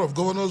a number of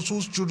governors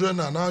whose children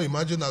are now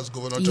imagined as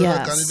gubernatorial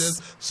candidates,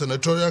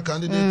 senatorial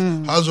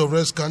candidates, House of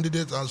Reps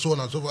candidates, and so on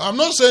and so forth. I'm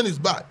not saying it's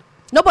bad.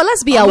 No, but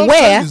let's be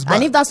aware,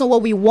 and if that's not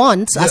what we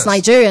want as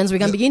Nigerians, we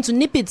can begin to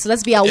nip it. So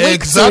let's be aware.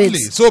 Exactly.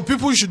 So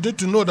people should need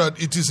to know that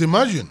it is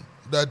emerging,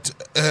 that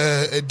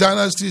a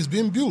dynasty is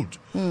being built,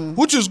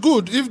 which is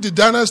good if the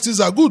dynasties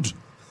are good.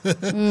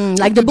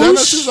 Like the Bush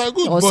dynasties are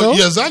good, also? but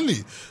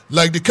exactly,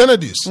 like the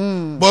Kennedys.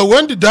 But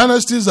when the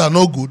dynasties are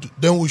not good,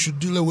 then we should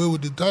deal away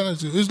with the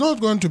dynasties. It's not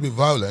going to be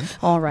violent,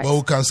 all right, but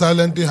we can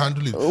silently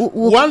handle it.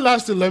 One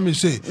last thing, let me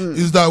say,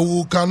 is that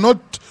we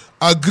cannot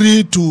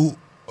agree to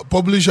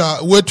publish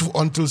wait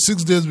until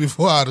 6 days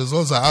before our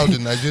results are out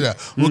in Nigeria.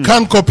 We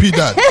can't copy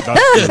that.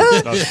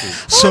 That's true.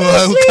 So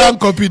we can't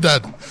copy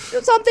that.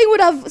 Something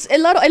would have a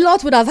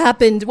lot would have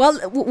happened. Well,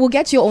 we'll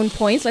get your own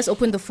points. Let's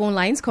open the phone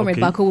lines. Comrade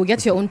Bako, we'll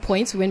get your own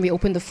points when we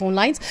open the phone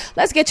lines.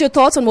 Let's get your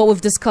thoughts on what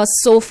we've discussed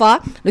so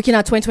far. Looking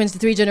at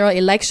 2023 general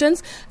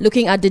elections,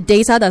 looking at the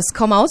data that's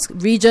come out,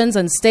 regions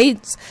and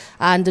states,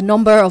 and the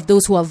number of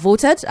those who have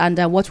voted, and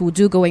what we'll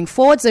do going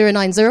forward.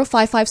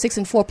 090-556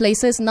 in 4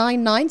 places,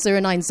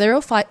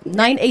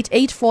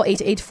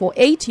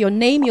 988-48848. Your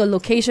name, your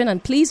location,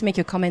 and please make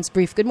your comments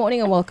brief. Good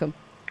morning and welcome.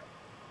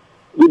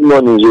 Good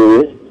morning,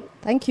 Jerry.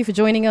 Thank you for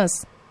joining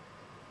us.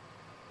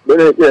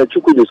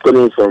 Chukwudi is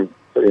calling from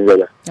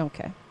Ingala.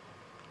 Okay.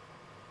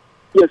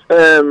 Yes,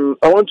 I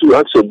want to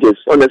ask your guest,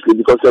 honestly,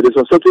 because there is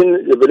some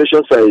certain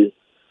revelations I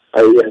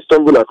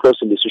stumble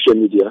across in the social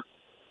media,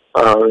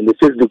 in the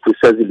Facebook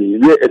precisely,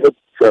 where a lot of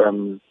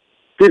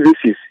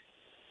PVCs,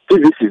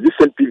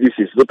 recent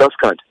PVCs, voters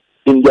card,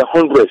 in their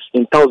hundreds,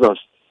 in thousands,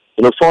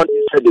 found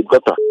inside the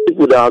gutter.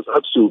 People that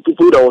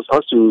was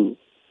asked to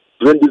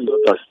rent these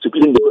gutters, to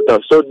clean the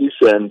gutters, saw these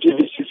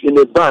PVCs in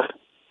a bag,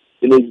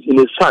 in a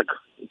sack.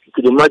 You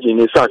could imagine,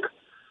 in a sack.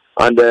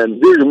 And they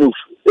removed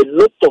a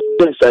lot of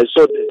names I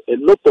saw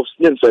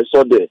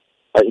there.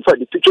 In fact,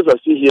 the pictures I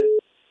see here,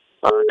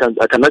 I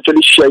can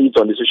actually share it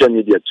on the social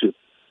media too.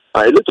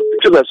 A lot of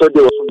pictures I saw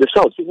there were from the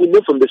south. People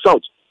live from the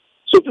south.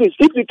 So please,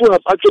 if people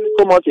have actually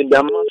come out in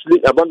their mass,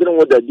 abandoning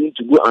what they're doing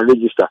to go and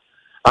register,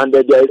 and they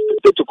are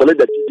expected to collect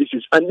the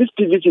PVCs, and these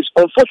PVCs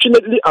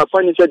unfortunately are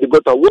found inside the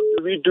gutter, what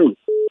do we do?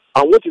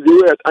 And what is the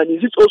way? And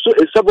is it also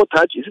a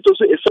sabotage? Is it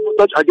also a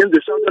sabotage against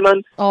the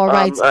southern? All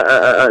right.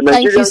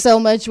 Thank you so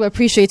much. We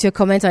appreciate your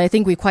comment. I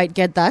think we quite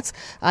get that.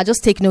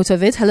 Just take note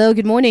of it. Hello.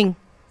 Good morning.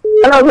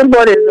 Hello. Good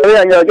morning.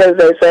 Your guest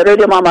is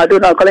Radio Mama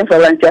Aduna calling for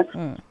lunch. I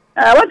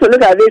want to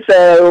look at this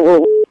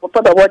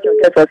part of what your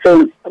guest was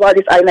saying about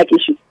this INEC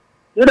issue.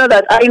 You know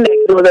that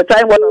INEC, there was a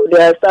time one of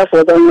their staff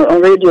was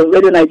on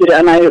Radio Nigeria,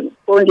 and I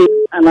phoned him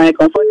and I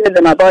confronted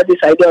them about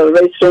this idea of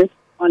registering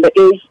on the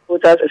age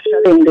voters,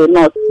 especially in the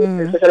north,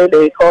 especially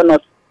the core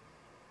north.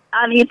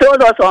 And he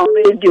told us on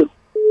radio,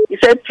 he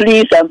said,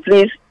 please and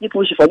please,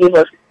 people should forgive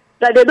us,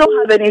 that they don't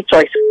have any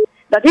choice.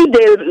 That if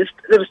they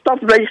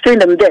stop registering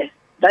them there,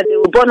 that they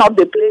will burn up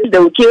the place, they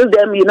will kill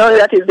them,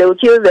 that is, they will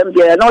kill them,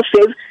 they are not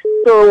safe.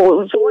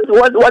 So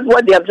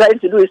what they have tried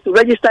to do is to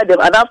register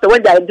them, and after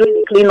when they are doing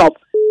the cleanup,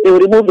 they will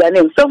remove their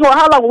names. So for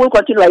how long will we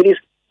continue like this?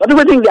 But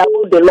people think they are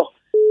above the law.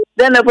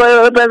 Then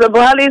President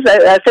Buhari's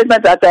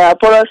statement that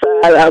porous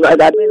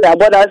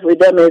borders with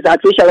them is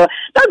artificial.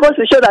 That goes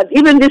to show that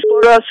even this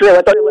porous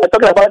we're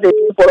talking about the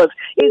porous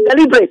is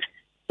deliberate.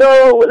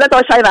 So let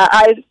us shine our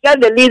eyes,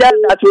 get the leaders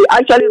that will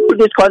actually rule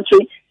this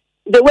country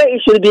the way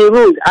it should be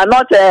ruled, and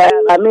not,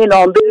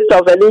 on basis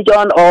of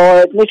religion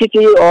or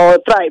ethnicity or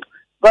tribe.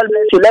 God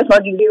bless you. Let's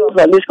not give up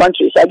on this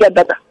country. Shall get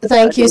better.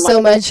 Thank you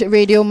so much,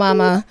 Radio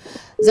Mama.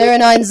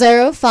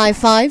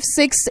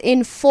 090-556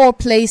 in 4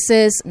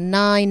 places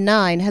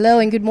 99. Hello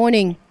and good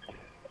morning.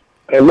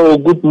 Hello,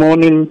 good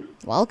morning.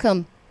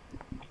 Welcome.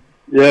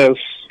 Yes,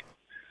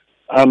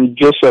 I'm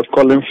Joseph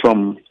calling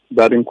from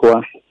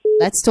Dadinkwa.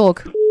 Let's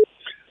talk.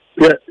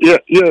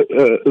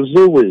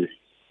 Zoe,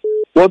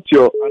 what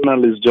your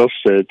analyst just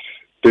said,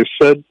 they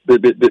said they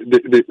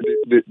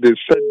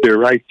said the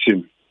right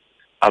thing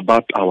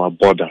about our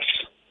borders.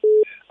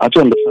 I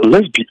don't understand.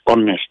 Let's be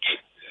honest.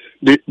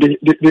 The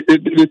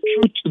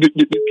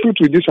truth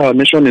with this our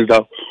nation is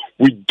that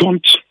when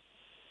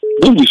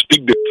we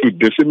speak the truth,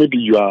 they say maybe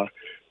you are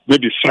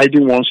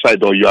siding one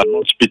side or you are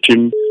not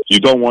speaking, you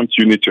don't want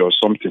unity or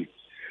something.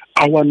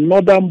 Our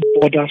northern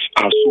borders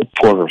are so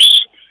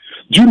porous.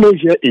 Do you know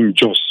here in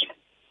Jos,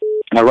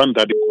 around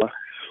Dadikwa,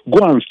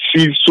 go and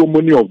see so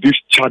many of these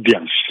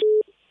Chadians,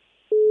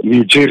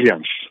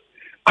 Nigerians,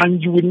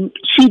 and you will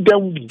see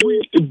them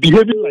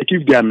behaving like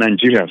if they are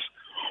Nigerians.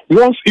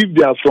 Once if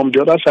they are from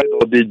the other side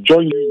or they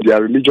join you in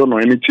their religion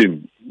or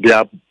anything, they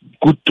are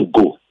good to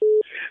go.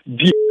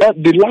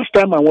 The last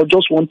time I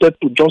just wanted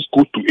to just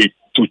go to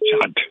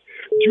Chad.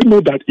 Do you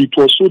know that it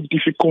was so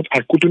difficult I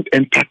couldn't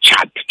enter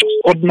Chad, just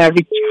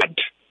ordinary Chad.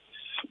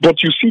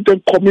 But you see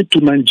them coming to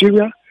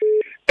Nigeria,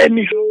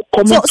 anyhow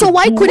coming. So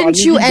why couldn't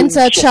you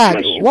enter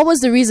Chad? What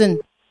was the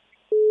reason?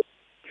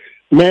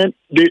 Man,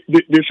 they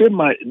say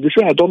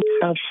I don't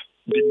have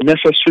the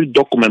necessary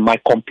document, my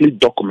complete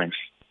documents.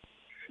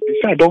 They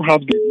say I don't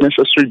have the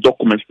necessary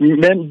documents.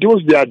 Man,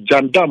 those they are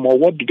gendarme or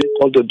what do they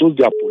call them? Those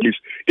they are police.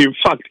 In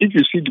fact, if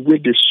you see the way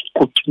they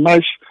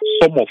scrutinize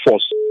some of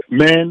us,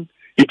 man,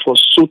 it was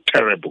so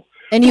terrible.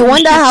 And you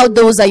wonder how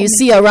those that you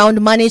see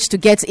around manage to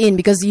get in,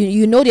 because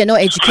you know they're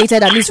not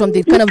educated, at least from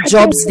the kind of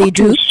jobs they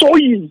do.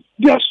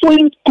 They are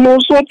sewing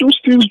clothes, all those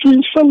things,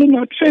 selling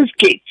at first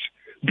gate,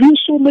 doing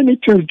so many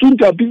things, doing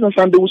their business,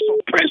 and they will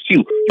suppress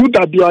you. You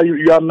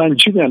are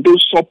Nigerian, they will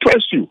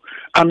suppress you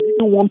and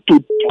even want to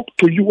talk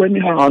to you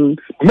anyhow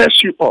and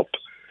mess you up.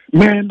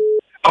 Man,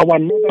 our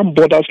northern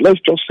borders,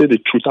 let's just say the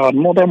truth, our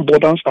northern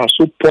borders are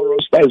so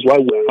porous. That is why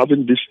we're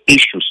having these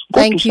issues.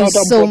 Thank you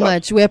so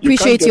much. We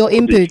appreciate your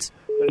input.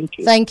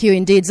 Thank you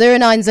indeed.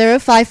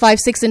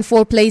 090-556 in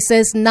 4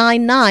 places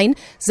 99,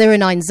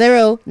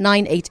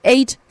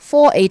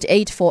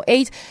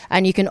 090-988-48848.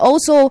 And you can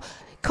also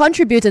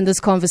contribute in this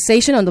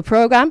conversation on the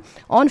program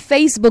on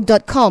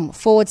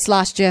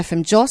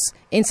Facebook.com/JFM Jos,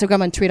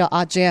 Instagram and Twitter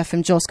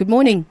 @JFM Jos. Good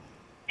morning.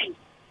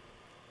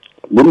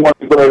 Good morning,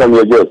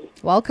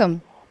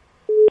 welcome.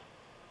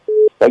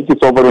 Thank you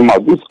so very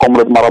much. This is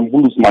Comrade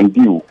Marambulus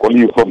Mandiu calling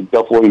you from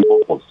Therefore in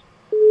Purpose.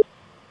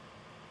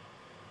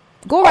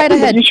 Go right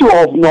ahead. The issue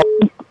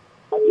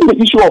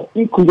of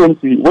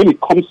incongruency when it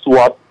comes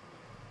to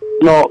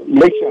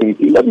election.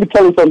 Let me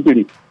tell you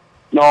something.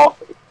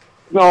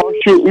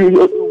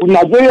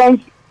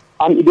 Nigerians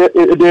and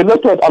the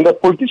electorate and the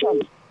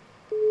politicians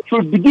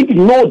should begin to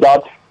know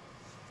that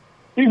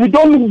if you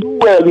don't do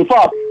well, in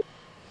fact,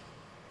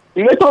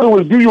 the electorate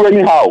will do you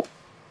anyhow.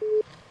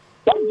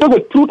 That's just the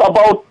truth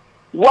about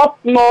what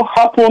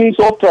happens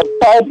or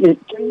transpired in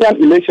Kenyan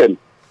election.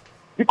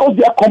 Because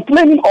they are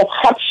complaining of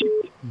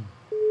hardship,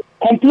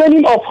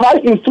 complaining of high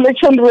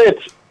inflation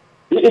rates.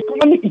 The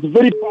economy is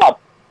very bad.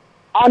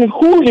 And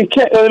who in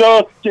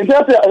Kenyatta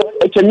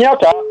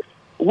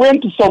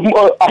went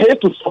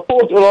ahead to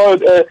support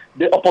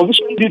the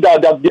opposition leader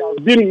that they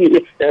have been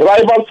a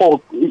rival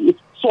for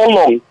so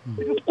long.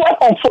 It is quite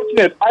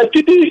unfortunate. I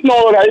pity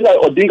Raila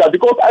Odinga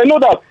because I know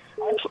that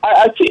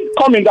I see it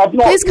coming that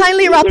please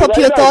kindly wrap up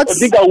your thoughts.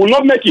 Odinga will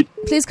not make it.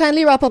 Please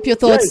kindly wrap up your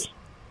thoughts. Yes.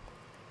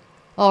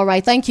 All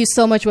right, thank you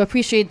so much. We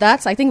appreciate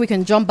that. I think we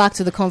can jump back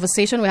to the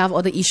conversation. We have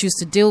other issues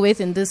to deal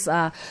with in this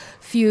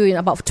in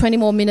about 20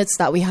 more minutes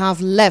that we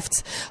have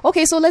left.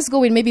 Okay, so let's go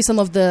with maybe some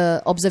of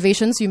the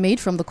observations you made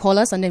from the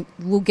callers, and then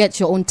we'll get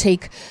your own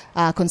take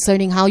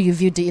concerning how you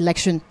viewed the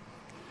election,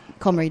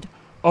 Comrade.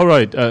 All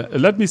right,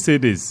 let me say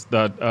this,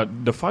 that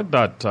the fact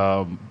that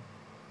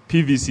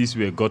PVCs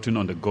were gotten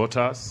on the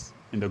gutters,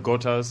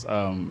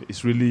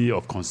 is really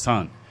of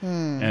concern.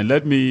 And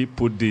let me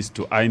put this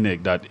to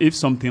INEC, that if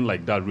something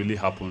like that really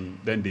happened,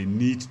 then they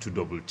need to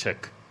double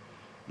check.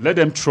 Let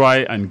them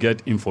try and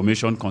get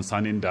information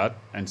concerning that,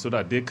 and so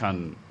that they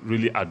can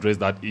really address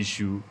that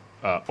issue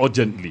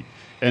urgently.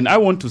 And I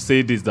want to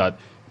say this, that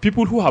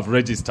people who have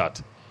registered,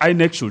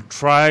 INEC should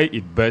try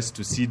its best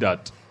to see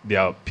that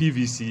their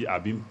PVC are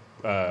being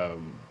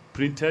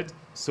printed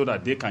so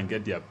that they can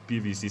get their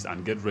PVCs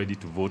and get ready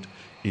to vote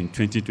in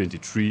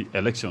 2023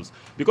 elections.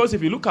 Because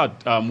if you look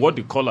at what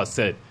the caller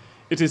said,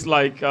 it is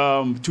like,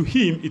 to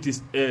him, it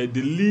is a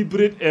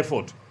deliberate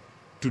effort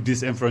to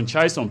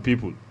disenfranchise some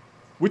people.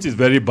 which is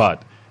very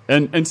bad.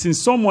 And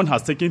since someone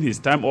has taken his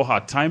time or her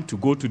time to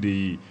go to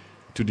the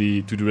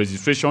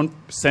registration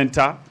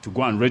center to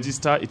go and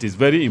register, it is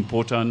very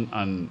important,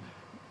 and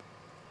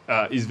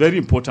it's very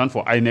important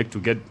for INEC to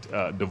get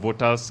the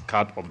voters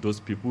card of those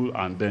people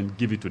and then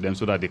give it to them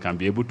so that they can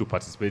be able to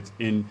participate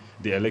in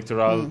the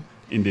electoral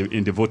in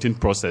the voting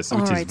process,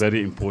 which is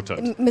very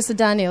important. Mr.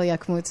 Daniel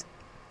Yakmut,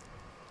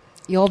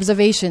 your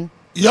observation?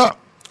 Yeah,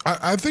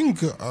 I think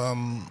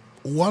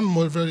one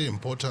more very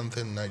important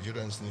thing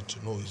Nigerians need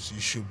to know is you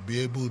should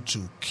be able to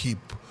keep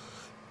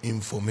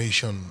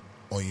information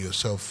on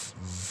yourself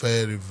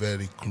very,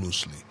 very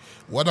closely.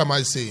 What am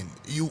I saying?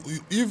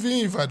 Even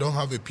if I don't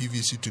have a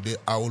PVC today,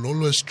 I will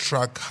always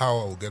track how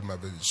I will get my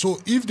PVC. So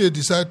if they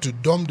decide to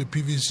dump the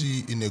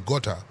PVC in a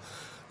gutter,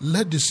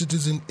 let the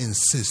citizen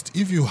insist.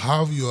 If you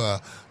have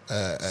your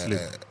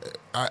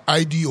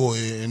ID or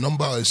a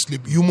number or a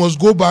slip, you must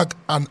go back,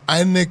 and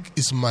INEC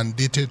is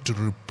mandated to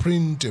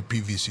reprint a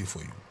PVC for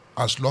you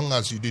as long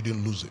as you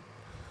didn't lose it.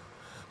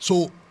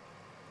 So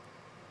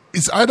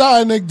it's either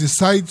INEC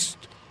decides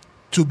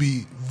to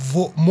be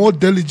more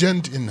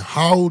diligent in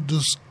how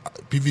those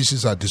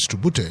PVCs are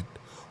distributed,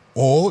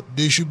 or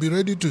they should be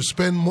ready to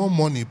spend more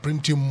money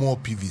printing more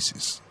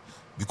PVCs.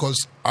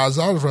 Because as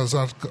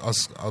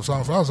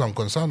far as I'm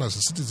concerned as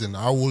a citizen,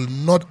 I will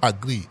not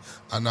agree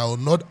and I will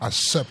not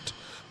accept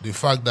the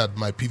fact that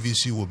my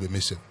PVC will be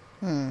missing.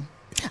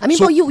 I mean,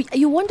 but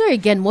you wonder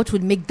again what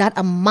would make that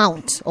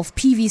amount of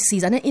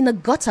PVCs, and then in a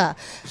gutter.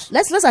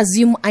 Let's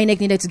assume INEC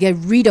needed to get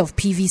rid of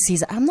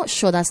PVCs. I'm not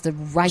sure that's the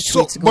right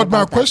way to go. But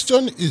my about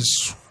question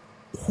is,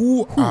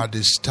 who are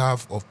the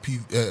staff of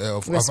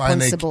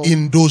INEC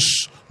in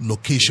those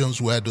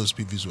locations where those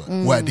PVCs were?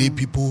 Were they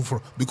people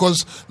from?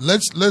 Because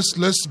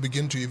let's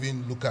begin to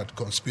even look at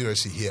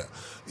conspiracy here.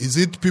 Is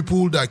it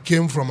people that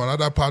came from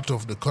another part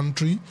of the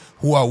country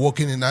who are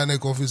working in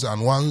INEC office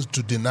and want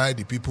to deny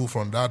the people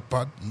from that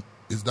part?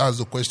 Is that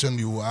the question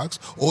you will ask?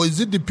 Or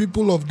is it the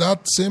people of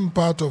that same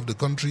part of the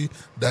country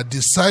that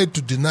decide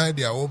to deny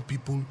their own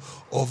people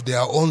of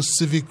their own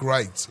civic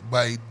rights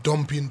by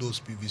dumping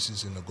those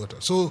PVCs in the gutter?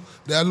 So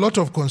there are a lot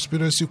of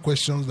conspiracy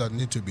questions that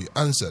need to be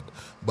answered.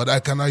 But I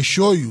can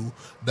assure you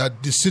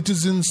that the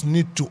citizens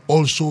need to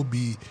also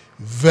be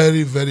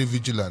very, very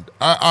vigilant.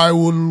 I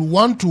will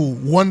want to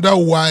wonder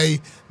why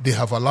they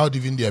have allowed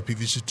even their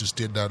PVC to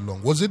stay that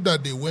long. Was it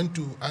that they went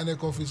to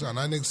INEC office and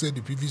INEC said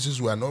the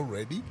PVCs were not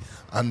ready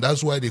and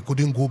that's why they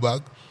couldn't go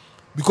back?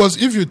 Because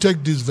if you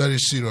take this very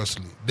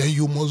seriously, then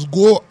you must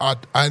go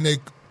at INEC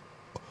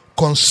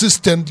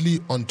consistently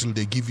until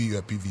they give you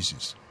your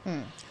PVCs.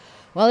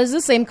 Well, it's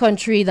the same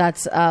country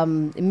that's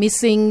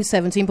missing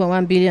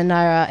 17.1 billion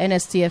naira.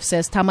 NSTF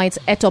says termites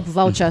ate up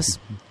vouchers.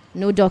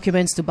 No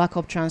documents to back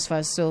up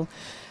transfers. So,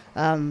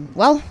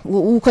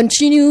 we'll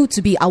continue to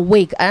be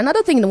awake.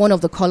 Another thing that one of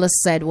the callers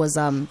said was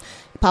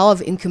power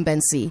of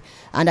incumbency,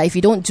 and if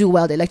you don't do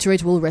well, the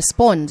electorate will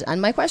respond.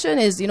 And my question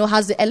is,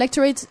 has the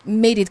electorate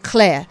made it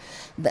clear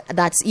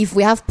that if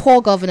we have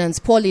poor governance,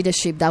 poor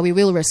leadership, that we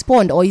will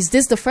respond? Or is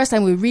this the first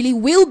time we really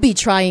will be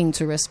trying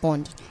to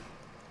respond?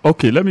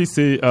 Okay, let me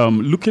say,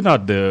 looking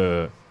at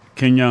the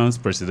Kenya's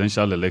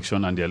presidential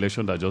election and the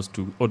election that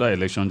other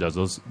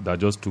elections that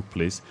just took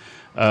place,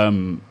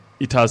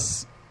 it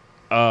has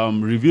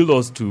revealed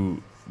us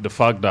to the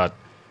fact that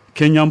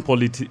Kenyan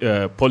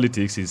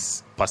politics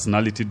is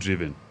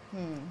personality-driven,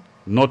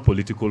 not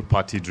political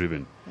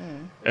party-driven.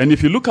 And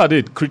if you look at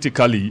it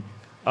critically,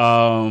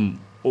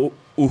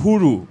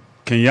 Uhuru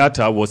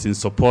Kenyatta was in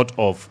support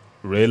of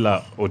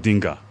Raila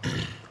Odinga.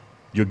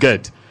 You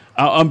get,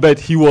 but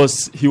he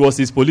was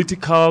his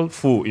political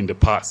foe in the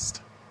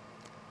past.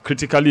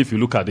 Critically, if you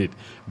look at it,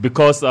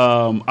 because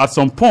at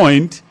some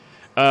point,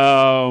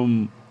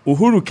 Uhuru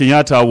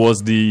Kenyatta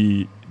was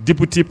the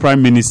deputy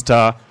prime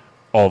minister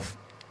of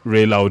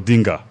Raila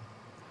Odinga.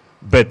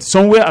 But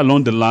somewhere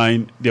along the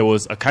line, there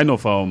was a kind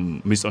of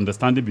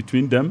misunderstanding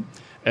between them.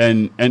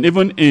 And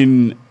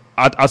even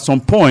at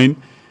some point,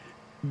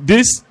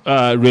 this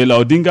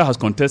Raila Odinga has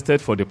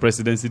contested for the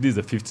presidency. This is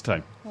the 5th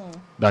time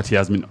that he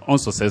has been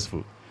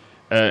unsuccessful.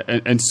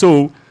 And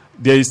so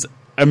there is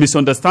a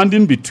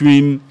misunderstanding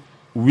between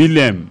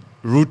William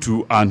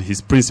Ruto and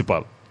his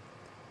principal.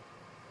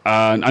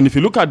 And if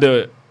you look at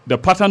the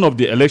pattern of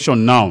the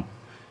election now,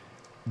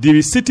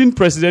 the sitting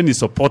president is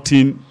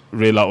supporting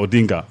Raila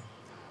Odinga.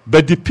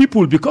 But the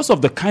people, because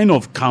of the kind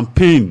of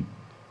campaign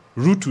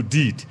Ruto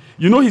did,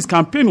 his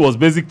campaign was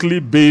basically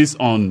based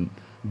on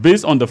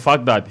the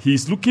fact that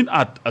he's looking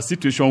at a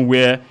situation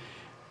where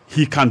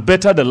he can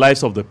better the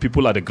lives of the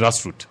people at the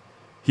grassroots.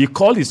 He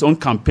called his own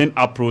campaign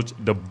approach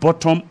the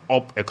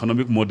bottom-up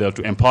economic model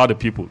to empower the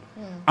people.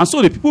 And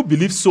so the people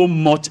believe so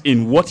much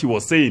in what he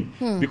was saying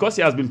because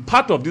he has been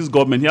part of this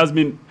government. He has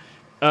been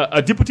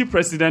a deputy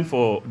president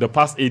for the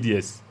past 8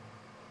 years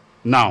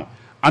now.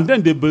 And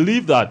then they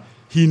believe that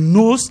he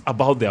knows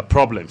about their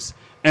problems.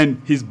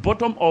 And his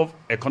bottom-up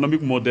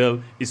economic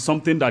model is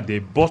something that they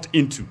bought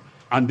into.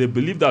 And they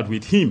believe that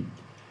with him,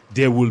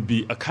 there will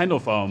be a kind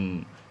of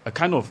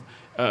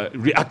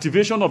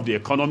reactivation of the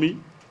economy.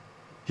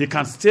 he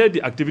can steer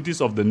the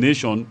activities of the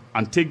nation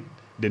and take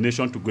the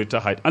nation to greater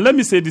height. And let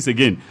me say this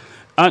again.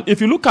 And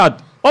if you look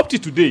at up to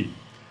today,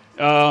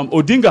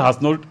 Odinga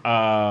has not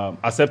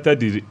accepted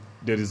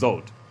the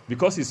result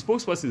because his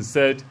spokesperson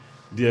said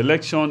the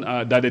election,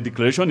 that the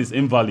declaration is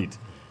invalid.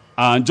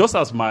 And just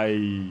as my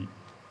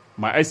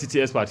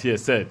ICT expert here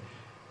said,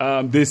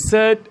 they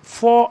said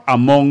 4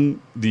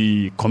 among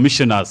the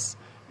commissioners,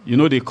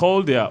 they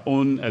call their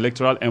own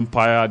electoral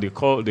empire, they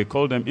call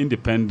them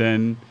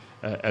Independent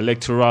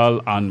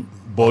Electoral and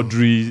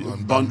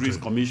Boundaries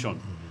Commission,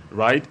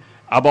 right?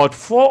 About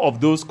 4 of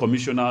those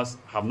commissioners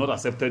have not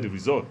accepted the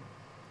result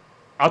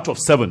out of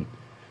 7.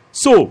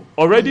 So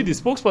already the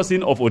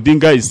spokesperson of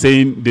Odinga is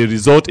saying the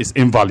result is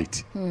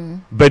invalid.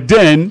 But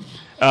then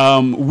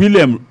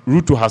William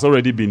Ruto has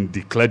already been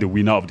declared the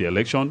winner of the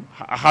election,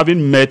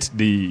 having met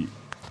the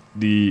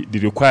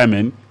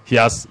requirement. He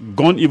has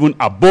gone even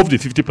above the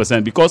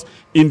 50% because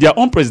in their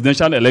own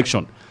presidential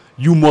election,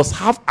 you must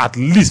have at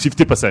least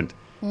 50%.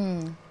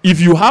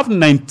 If you have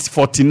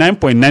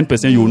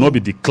 49.9%, you will not be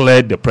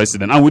declared the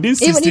president. And within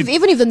 60,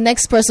 even if the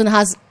next person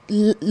has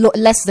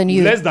less than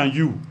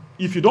you,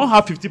 if you don't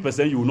have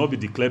 50%, you will not be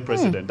declared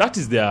president. That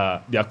is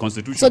their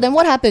constitution. So then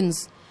what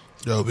happens?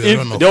 There will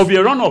be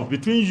a runoff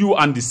between you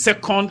and the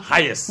second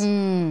highest.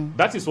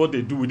 That is what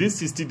they do. Within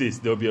 60 days,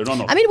 there will be a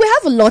runoff. I mean, we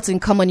have a lot in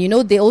common.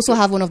 They also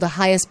have one of the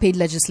highest paid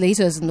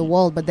legislators in the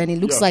world, but then it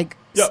looks like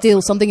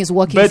still something is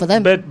working for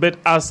them. But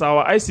as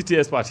our ICT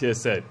expert here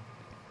said,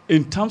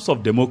 in terms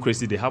of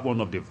democracy, they have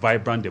one of the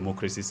vibrant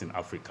democracies in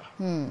Africa.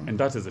 And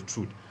that is the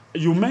truth.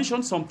 You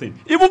mentioned something.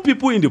 Even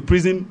people in the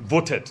prison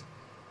voted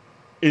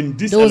in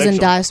this election. Those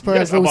in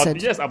diaspora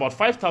voted. About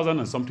 5,000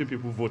 and something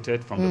people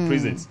voted from the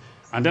prisons.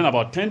 And then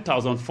about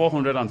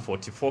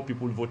 10,444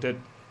 people voted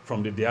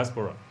from the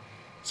diaspora.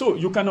 So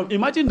you can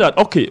imagine that,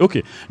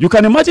 you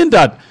can imagine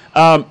that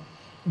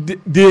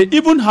they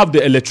even have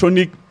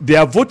the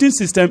their voting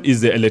system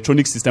is the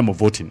electronic system of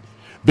voting.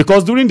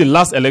 Because during the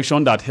last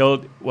election that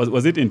held,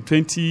 was it in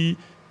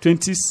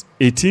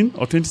 2018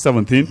 or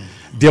 2017,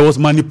 there was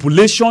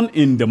manipulation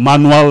in the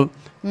manual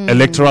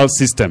electoral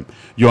system.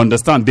 You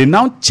understand? They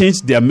now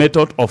changed their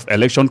method of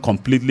election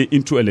completely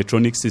into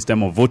electronic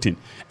system of voting.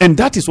 And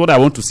that is what I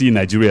want to see in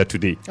Nigeria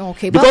today.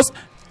 Okay, because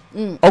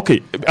we need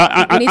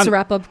to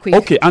wrap up quick.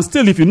 Okay, and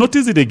still, if you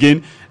notice it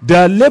again,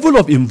 their level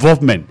of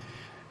involvement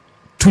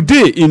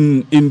today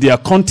in their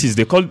counties,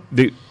 they call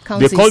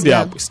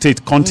their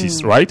state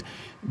counties, right?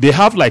 They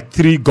have like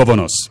 3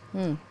 governors.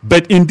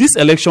 But in this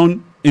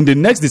election, in the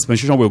next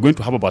dispensation, we're going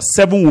to have about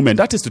 7 women.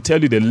 That is to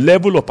tell you the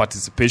level of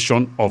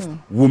participation of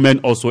women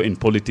also in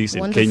politics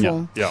in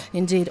Kenya. Yeah,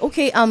 indeed.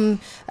 Okay,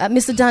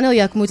 Mr. Daniel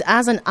Yakmut,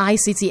 as an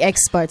ICT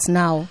expert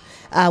now,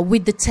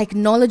 with the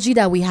technology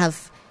that we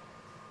have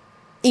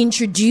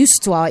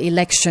introduced to our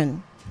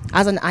election,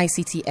 as an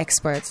ICT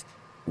expert,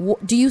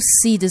 do you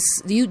see this?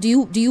 Do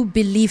you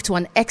believe to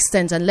an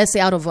extent, and let's say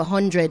out of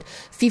 100,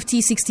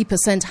 50,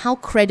 60%, how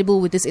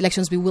credible will these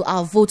elections be? Will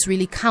our votes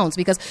really count?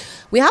 Because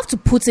we have to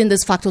put in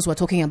these factors we're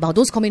talking about,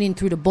 those coming in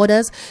through the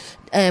borders,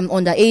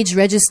 underage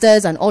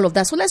registers and all of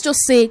that. So let's just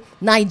say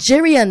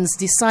Nigerians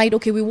decide,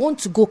 okay, we want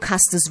to go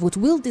cast this vote.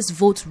 Will this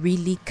vote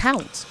really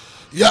count?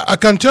 Yeah, I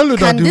can tell you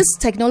that. Can this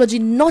technology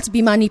not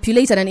be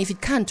manipulated? And if it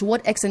can, to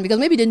what extent? Because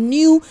maybe the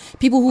new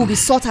people who will be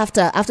sought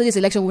after this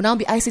election will now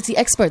be ICT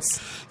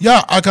experts.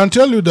 Yeah, I can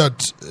tell you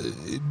that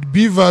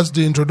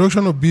the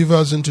introduction of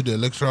BVAS into the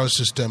electoral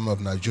system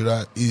of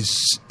Nigeria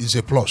is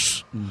a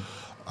plus.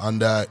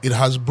 And it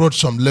has brought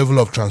some level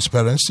of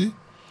transparency.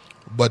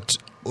 But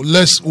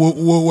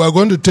we're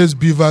going to test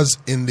BVAS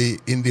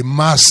in the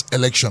mass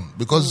election,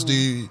 because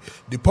the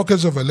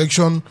pockets of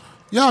election.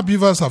 Yeah,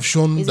 BVAS have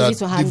shown that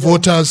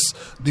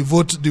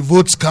the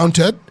votes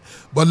counted,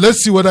 but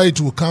let's see whether it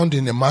will count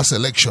in a mass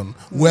election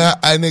where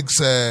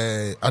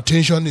INEC's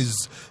attention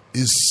is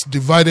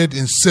divided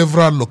in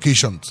several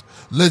locations.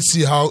 Let's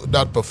see how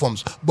that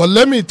performs. But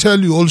let me tell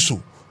you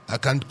also, I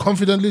can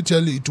confidently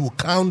tell you it will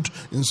count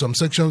in some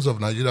sections of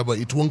Nigeria, but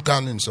it won't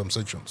count in some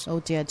sections. Oh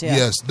dear.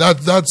 Yes,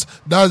 that's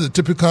a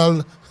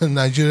typical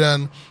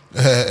Nigerian.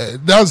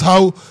 That's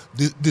how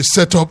the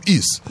setup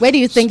is. Where do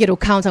you think it will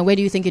count, and where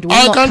do you think it will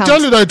not count? I can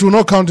tell you that it will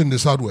not count in the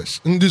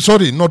southwest.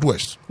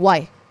 Northwest.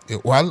 Why?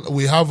 Well,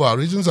 we have our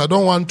reasons. I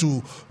don't want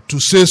to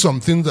say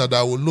some things that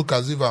I will look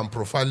as if I'm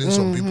profiling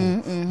some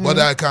people, but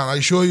I can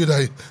assure you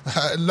that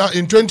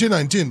in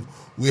 2019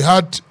 we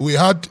had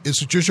a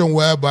situation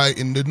whereby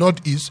in the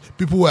northeast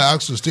people were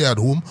asked to stay at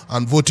home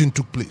and voting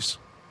took place.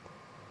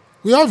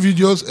 We have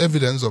videos,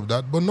 evidence of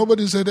that, but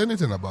nobody said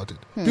anything about it.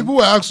 People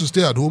were asked to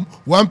stay at home.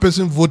 One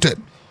person voted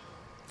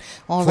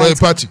for a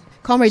party.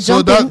 Comrade,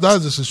 so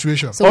that's the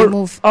situation. So we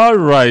move. All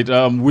right.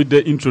 With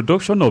the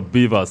introduction of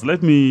BVAS,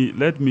 let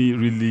me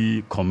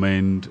really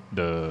commend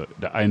the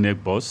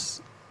INEC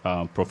boss,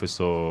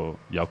 Professor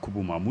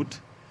Yakubu Mahmoud.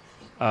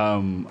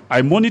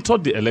 I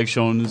monitored the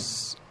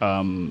elections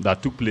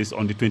that took place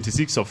on the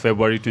 26th of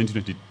February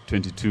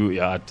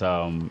 2022 at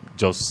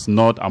Jos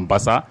North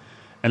Ambassa.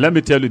 And let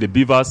me tell you, the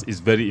BVAS is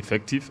very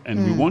effective,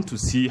 and we want to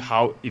see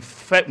how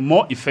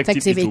more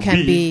effective it will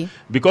can be,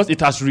 because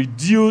it has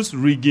reduced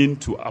rigging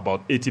to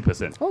about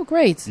 80%. Oh,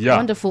 great. Yeah.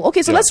 Wonderful.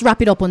 Okay, so let's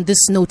wrap it up on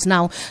this note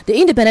now. The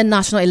Independent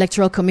National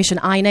Electoral Commission,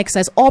 INEC,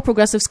 says All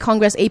Progressives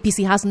Congress,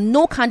 APC, has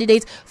no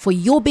candidate for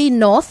Yobe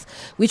North,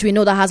 which we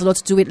know that has a lot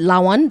to do with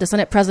Lawan, the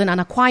Senate President,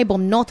 and Akwa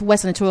Ibom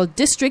Northwest Senatorial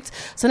District.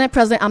 Senate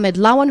President Ahmed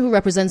Lawan, who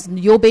represents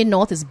Yobe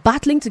North, is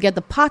battling to get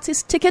the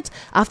party's ticket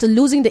after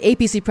losing the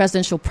APC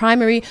presidential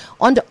primary.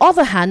 On the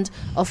other hand,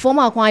 a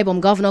former Akwa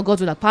Ibom Governor,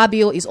 Godswill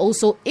Akpabio, is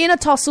also in a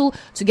tussle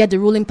to get the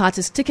ruling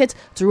party's ticket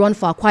to run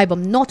for Akwa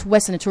Ibom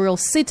Northwest Senatorial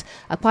seat.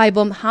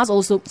 Akpabio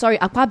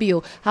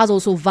has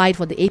also vied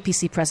for the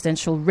APC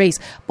presidential race.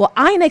 But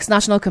INEC's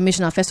National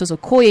Commissioner, Festus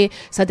Okoye,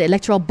 said the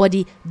electoral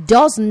body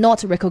does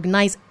not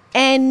recognize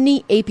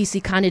any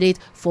APC candidate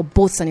for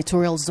both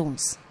senatorial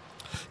zones.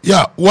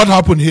 Yeah, what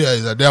happened here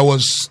is that there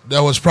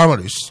was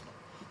primaries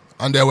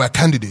and there were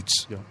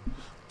candidates. Yeah.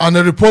 And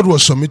a report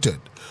was submitted.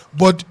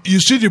 But you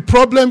see, the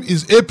problem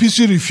is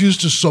APC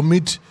refused to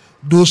submit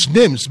those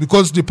names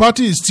because the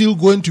party is still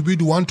going to be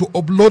the one to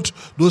upload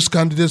those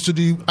candidates to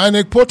the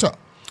INEC portal.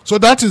 So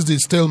that is the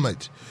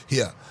stalemate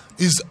here.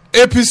 It's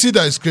APC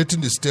that is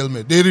creating the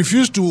stalemate. They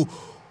refuse to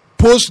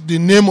post the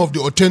name of the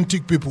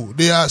authentic people.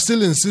 They are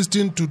still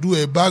insisting to do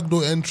a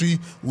backdoor entry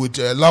with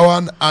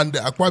Lawan and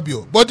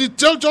Akpabio. But it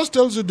just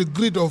tells you the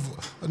greed of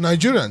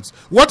Nigerians.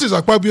 What is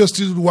Akpabio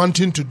still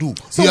wanting to do?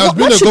 So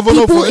what should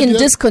people in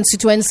these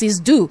constituencies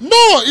do?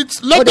 No,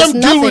 let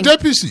them deal with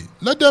APC.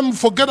 Let them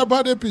forget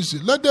about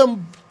APC. Let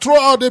them throw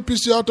out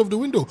APC out of the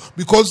window,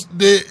 because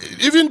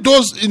even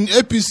those in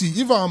APC,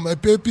 if I'm a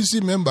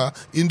APC member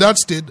in that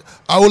state,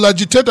 I will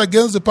agitate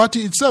against the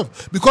party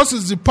itself, because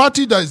it's the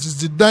party that is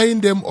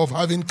denying them of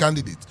having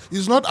candidates.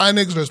 It's not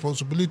INEC's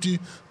responsibility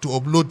to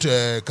upload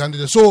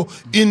candidates. So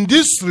in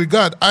this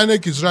regard,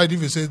 INEC is right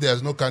if it says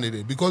there's no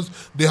candidate, because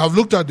they have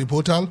looked at the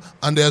portal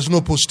and there's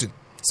no posting.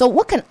 So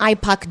what can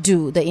IPAC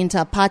do, the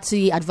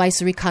Inter-Party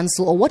Advisory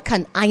Council, or what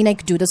can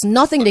INEC do? There's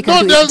nothing they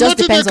can do. It just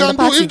depends on the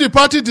party. If the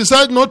party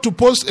decides not to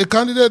post a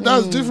candidate,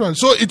 that's different.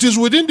 So it is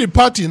within the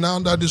party now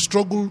that the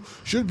struggle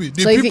should be.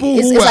 The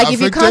people who were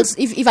affected,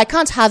 if I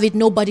can't have it,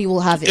 nobody will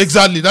have it.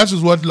 Exactly. That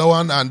is what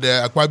Lawan and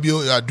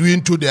Akpabio are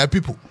doing to their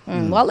people.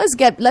 Well,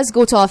 let's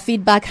go to our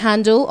feedback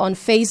handle on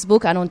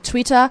Facebook and on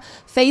Twitter.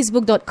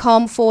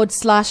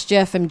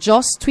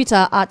 Facebook.com/JFMJoss,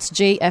 Twitter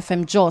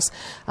 @JFMJoss.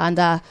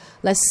 And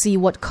let's see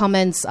what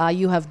comments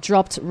you have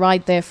dropped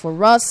right there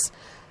for us.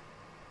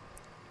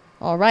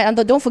 All right, and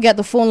don't forget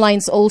the phone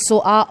lines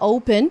also are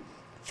open.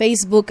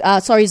 Facebook,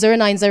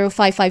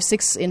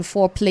 0905556 in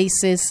 4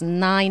 places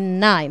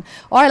 99.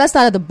 All right, let's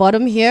start at the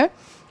bottom here.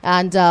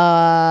 And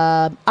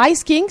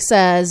Ice King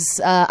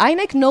says,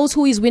 INEC knows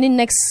who is winning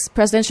next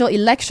presidential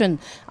election.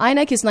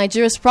 INEC is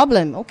Nigeria's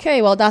problem.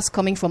 Okay, well, that's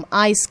coming from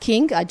Ice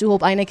King. I do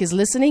hope INEC is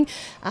listening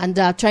and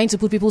trying to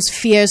put people's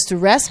fears to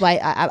rest. But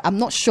I'm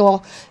not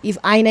sure if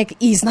INEC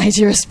is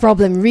Nigeria's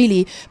problem,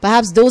 really.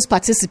 Perhaps those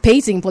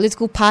participating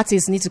political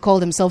parties need to call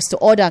themselves to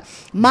order.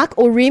 Mark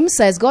Orim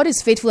says, God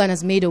is faithful and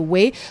has made a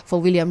way for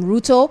William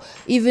Ruto.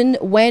 Even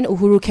when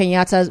Uhuru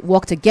Kenyatta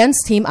walked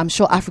against him, I'm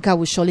sure Africa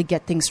will surely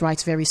get things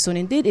right very soon.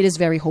 Indeed, it is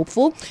very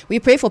hopeful. We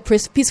pray for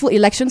peaceful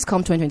elections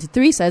come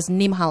 2023, says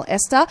Nimhal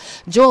Esther.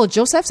 Joel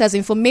Joseph says,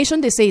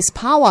 information they say is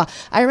power.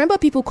 I remember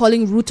people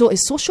calling Ruto a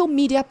social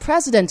media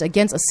president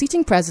against a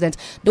sitting president.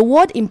 The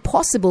word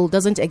impossible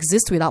doesn't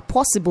exist without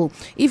possible.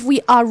 If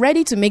we are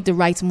ready to make the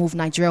right move,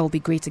 Nigeria will be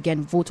great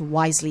again. Vote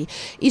wisely.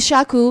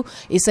 Ishaku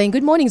is saying,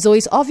 good morning, Zoe.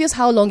 It's obvious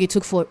how long it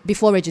took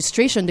before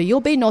registration. The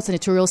Yobe North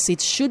senatorial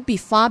seat should be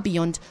far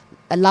beyond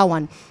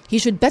Lawan. He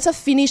should better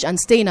finish and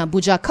stay in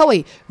Abuja.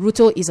 Kawe,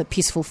 Ruto is a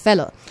peaceful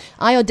fellow.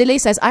 Ayodele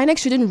says INEC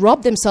shouldn't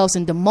rob themselves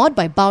in the mud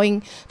by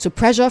bowing to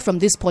pressure from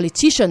these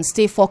politicians.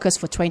 Stay focused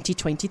for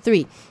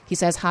 2023. He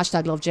says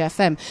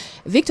 #LoveJFM.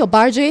 Victor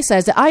Barje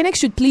says the INEC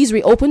should please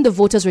reopen the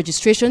voters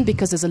registration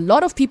because there's a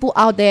lot of people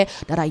out there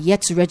that are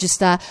yet to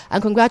register.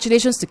 And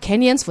congratulations to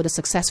Kenyans for the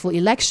successful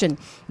election.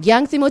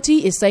 Yang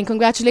Timothy is saying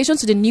congratulations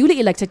to the newly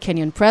elected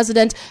Kenyan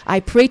president. I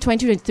pray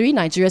 2023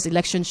 Nigeria's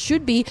election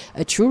should be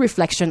a true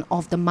reflection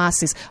of the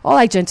masses. All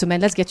right,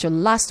 gentlemen, let's get your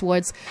last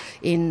words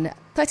in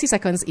 30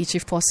 seconds each,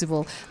 if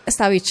possible. Let's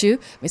start with you,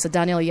 Mr.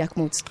 Daniel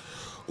Yakmut.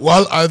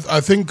 Well, I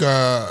think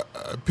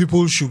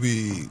people should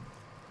be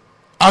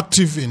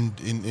active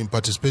in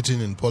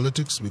participating in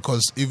politics,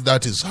 because if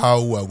that is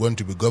how we are going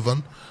to be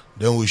governed,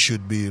 then we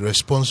should be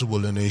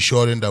responsible in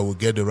ensuring that we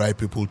get the right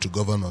people to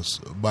govern us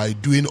by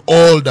doing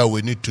all that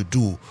we need to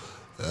do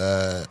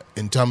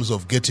in terms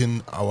of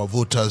getting our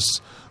voters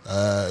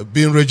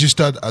being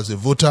registered as a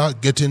voter,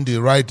 getting the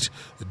right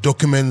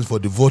documents for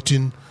the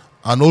voting,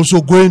 and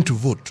also going to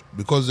vote,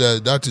 because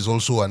that is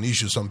also an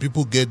issue. Some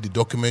people get the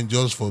document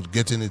just for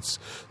getting its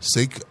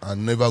sake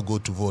and never go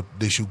to vote.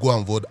 They should go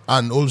and vote,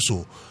 and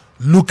also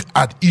look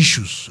at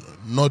issues,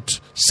 not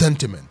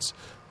sentiments,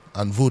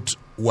 and vote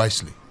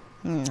wisely.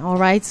 All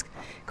right.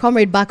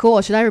 Comrade Bako,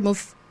 or should I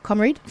remove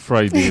comrade?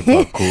 Friday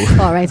Bako.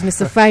 All right,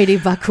 Mr. Friday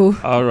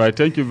Bako. All right,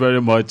 thank you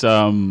very much.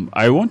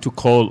 I want to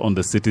call on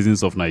the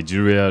citizens of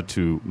Nigeria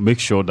to make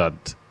sure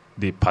that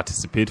they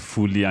participate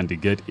fully and they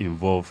get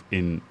involved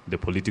in the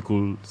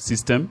political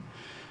system.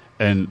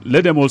 And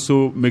let them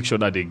also make sure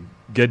that they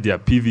get their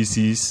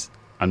PVCs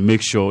and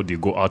make sure they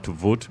go out to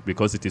vote,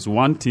 because it is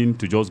one thing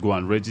to just go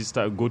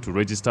to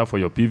register for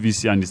your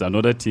PVC, and it's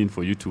another thing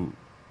for you to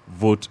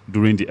vote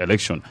during the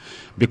election.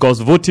 Because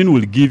voting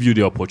will give you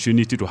the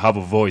opportunity to have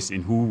a voice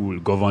in who will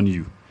govern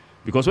you.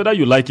 Because whether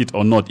you like it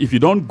or not, if you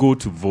don't go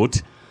to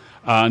vote,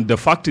 and the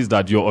fact is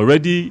that you're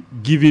already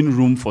giving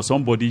room for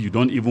somebody you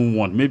don't even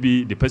want.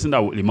 Maybe the person that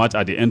will emerge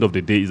at the end of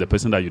the day is the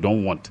person that you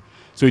don't want.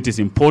 So it is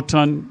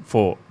important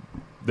for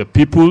the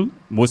people,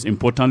 most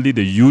importantly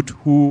the youth,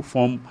 who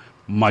form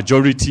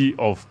majority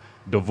of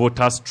the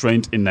voters'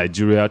 strength in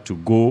Nigeria, to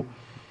go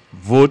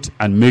vote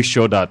and make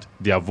sure that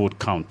their vote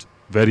count.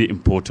 Very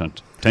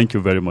important. Thank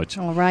you very much.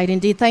 All right,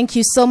 indeed. Thank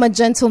you so much,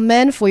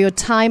 gentlemen, for your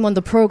time on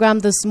the program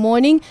this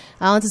morning.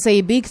 I want to say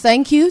a big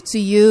thank you to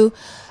you,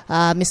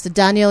 Mr.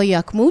 Daniel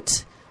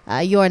Yakmut.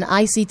 You're an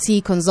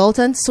ICT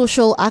consultant,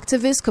 social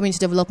activist, community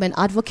development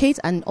advocate,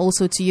 and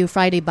also to you,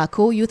 Friday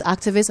Bako, youth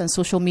activist and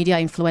social media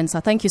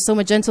influencer. Thank you so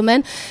much,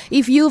 gentlemen.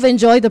 If you've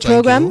enjoyed the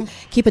program,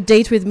 keep a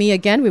date with me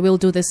again. We will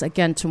do this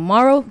again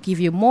tomorrow, give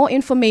you more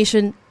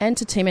information,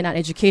 entertainment, and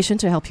education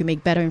to help you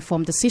make better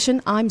informed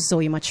decisions. I'm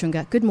Zoe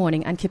Machunga. Good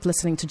morning, and keep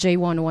listening to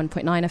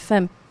J101.9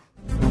 FM.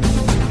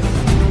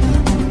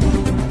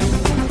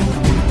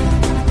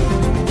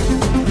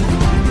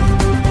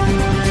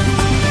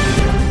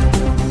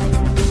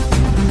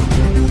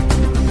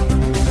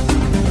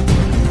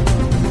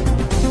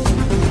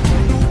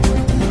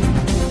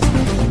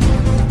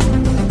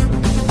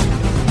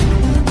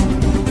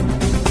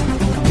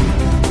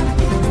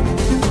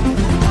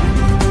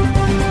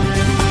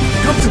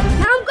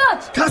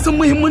 san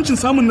muhimmancin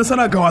samun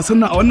nasara ga wasan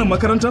nan a wannan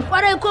makarantar?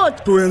 Kwarai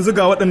coach. To yanzu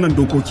ga waɗannan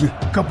dokoki.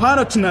 Ka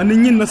fara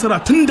tunanin yin nasara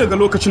tun daga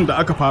lokacin da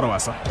aka fara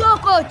wasa. To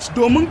coach.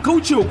 Domin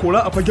kaucewa kora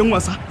a fagen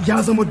wasa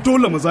ya zama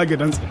dole mu zage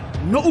dantse.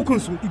 Na ukun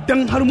su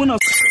idan har muna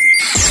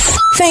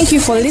Thank you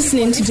for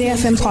listening to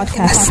JFM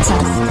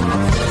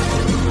Podcast.